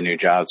hectic with the new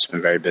job. It's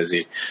been very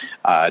busy.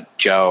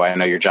 Joe, I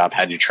know your job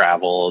had you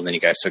travel, and then you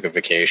guys took a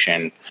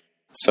vacation.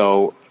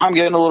 So I'm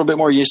getting a little bit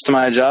more used to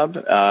my job.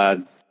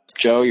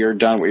 Joe, you're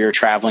done with your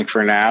traveling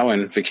for now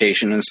and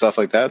vacation and stuff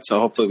like that. So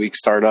hopefully we can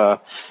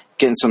start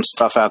getting some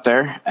stuff out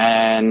there.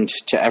 And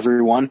to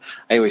everyone,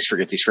 I always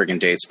forget these friggin'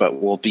 dates,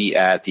 but we'll be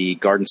at the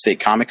Garden State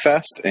Comic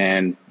Fest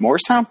in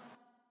Morristown.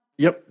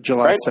 Yep,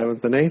 July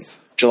 7th and 8th.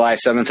 July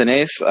 7th and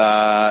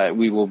 8th,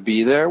 we will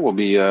be there. We'll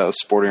be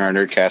sporting our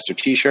Nerdcaster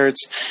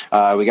T-shirts.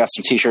 We got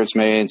some T-shirts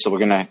made, so we're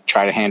going to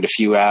try to hand a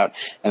few out.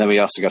 And then we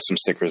also got some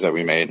stickers that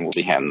we made, and we'll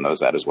be handing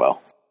those out as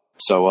well.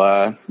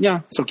 So,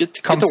 so get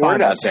the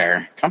word out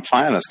there. Come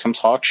find us. Come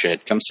talk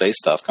shit. Come say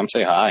stuff. Come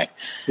say hi.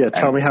 Yeah,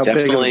 tell me how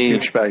big of a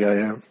douchebag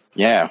I am.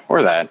 Yeah,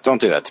 or that.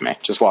 Don't do that to me.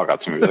 Just walk up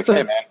to me and be like,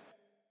 hey, man,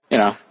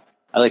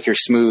 I like your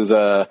smooth,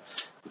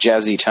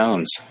 jazzy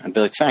tones. I'd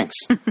be like, thanks.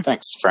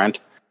 Thanks, friend.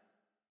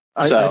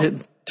 I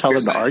didn't tell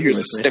him to argue with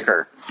me. Here's a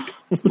sticker.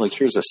 Like,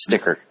 here's a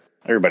sticker.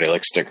 Everybody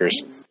likes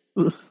stickers.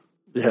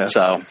 Yeah.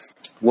 So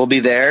we'll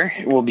be there.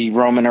 We'll be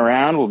roaming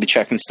around. We'll be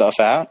checking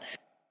stuff out.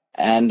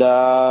 And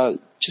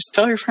just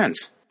tell your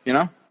friends, I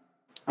don't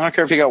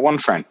care if you got one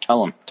friend.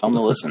 Tell them to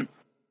listen.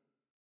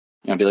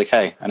 Be like,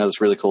 hey, I know this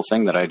really cool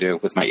thing that I do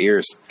with my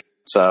ears.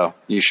 So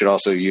you should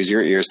also use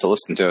your ears to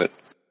listen to it.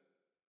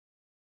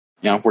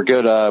 We're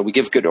good. We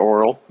give good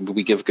oral.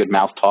 We give good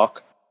mouth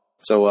talk.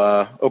 So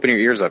open your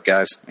ears up,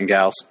 guys and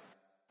gals.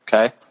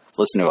 Okay?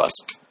 Listen to us.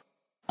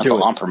 That's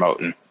all I'm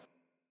promoting.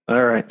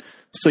 All right.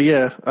 So,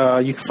 you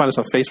can find us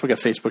on Facebook at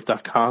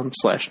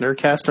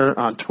facebook.com/Nerdcaster,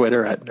 on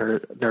Twitter at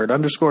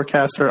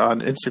nerd_caster,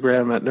 on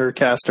Instagram at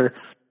Nerdcaster.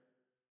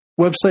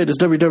 Website is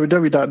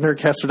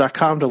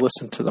www.nerdcaster.com to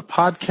listen to the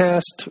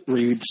podcast,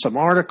 read some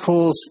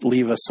articles,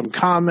 leave us some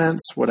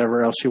comments,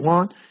 whatever else you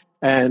want.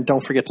 And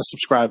don't forget to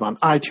subscribe on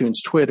iTunes,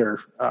 Twitter,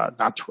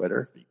 not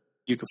Twitter.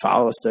 You can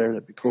follow us there.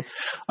 That'd be cool.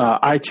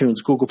 iTunes,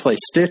 Google Play,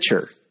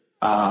 Stitcher,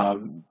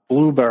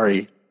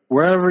 Blueberry,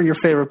 wherever your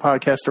favorite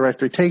podcast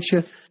directory takes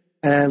you,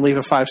 and leave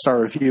a 5-star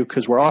review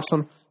because we're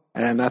awesome.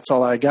 And that's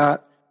all I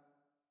got.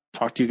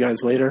 Talk to you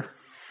guys later.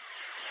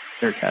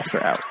 Nerdcaster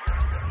out.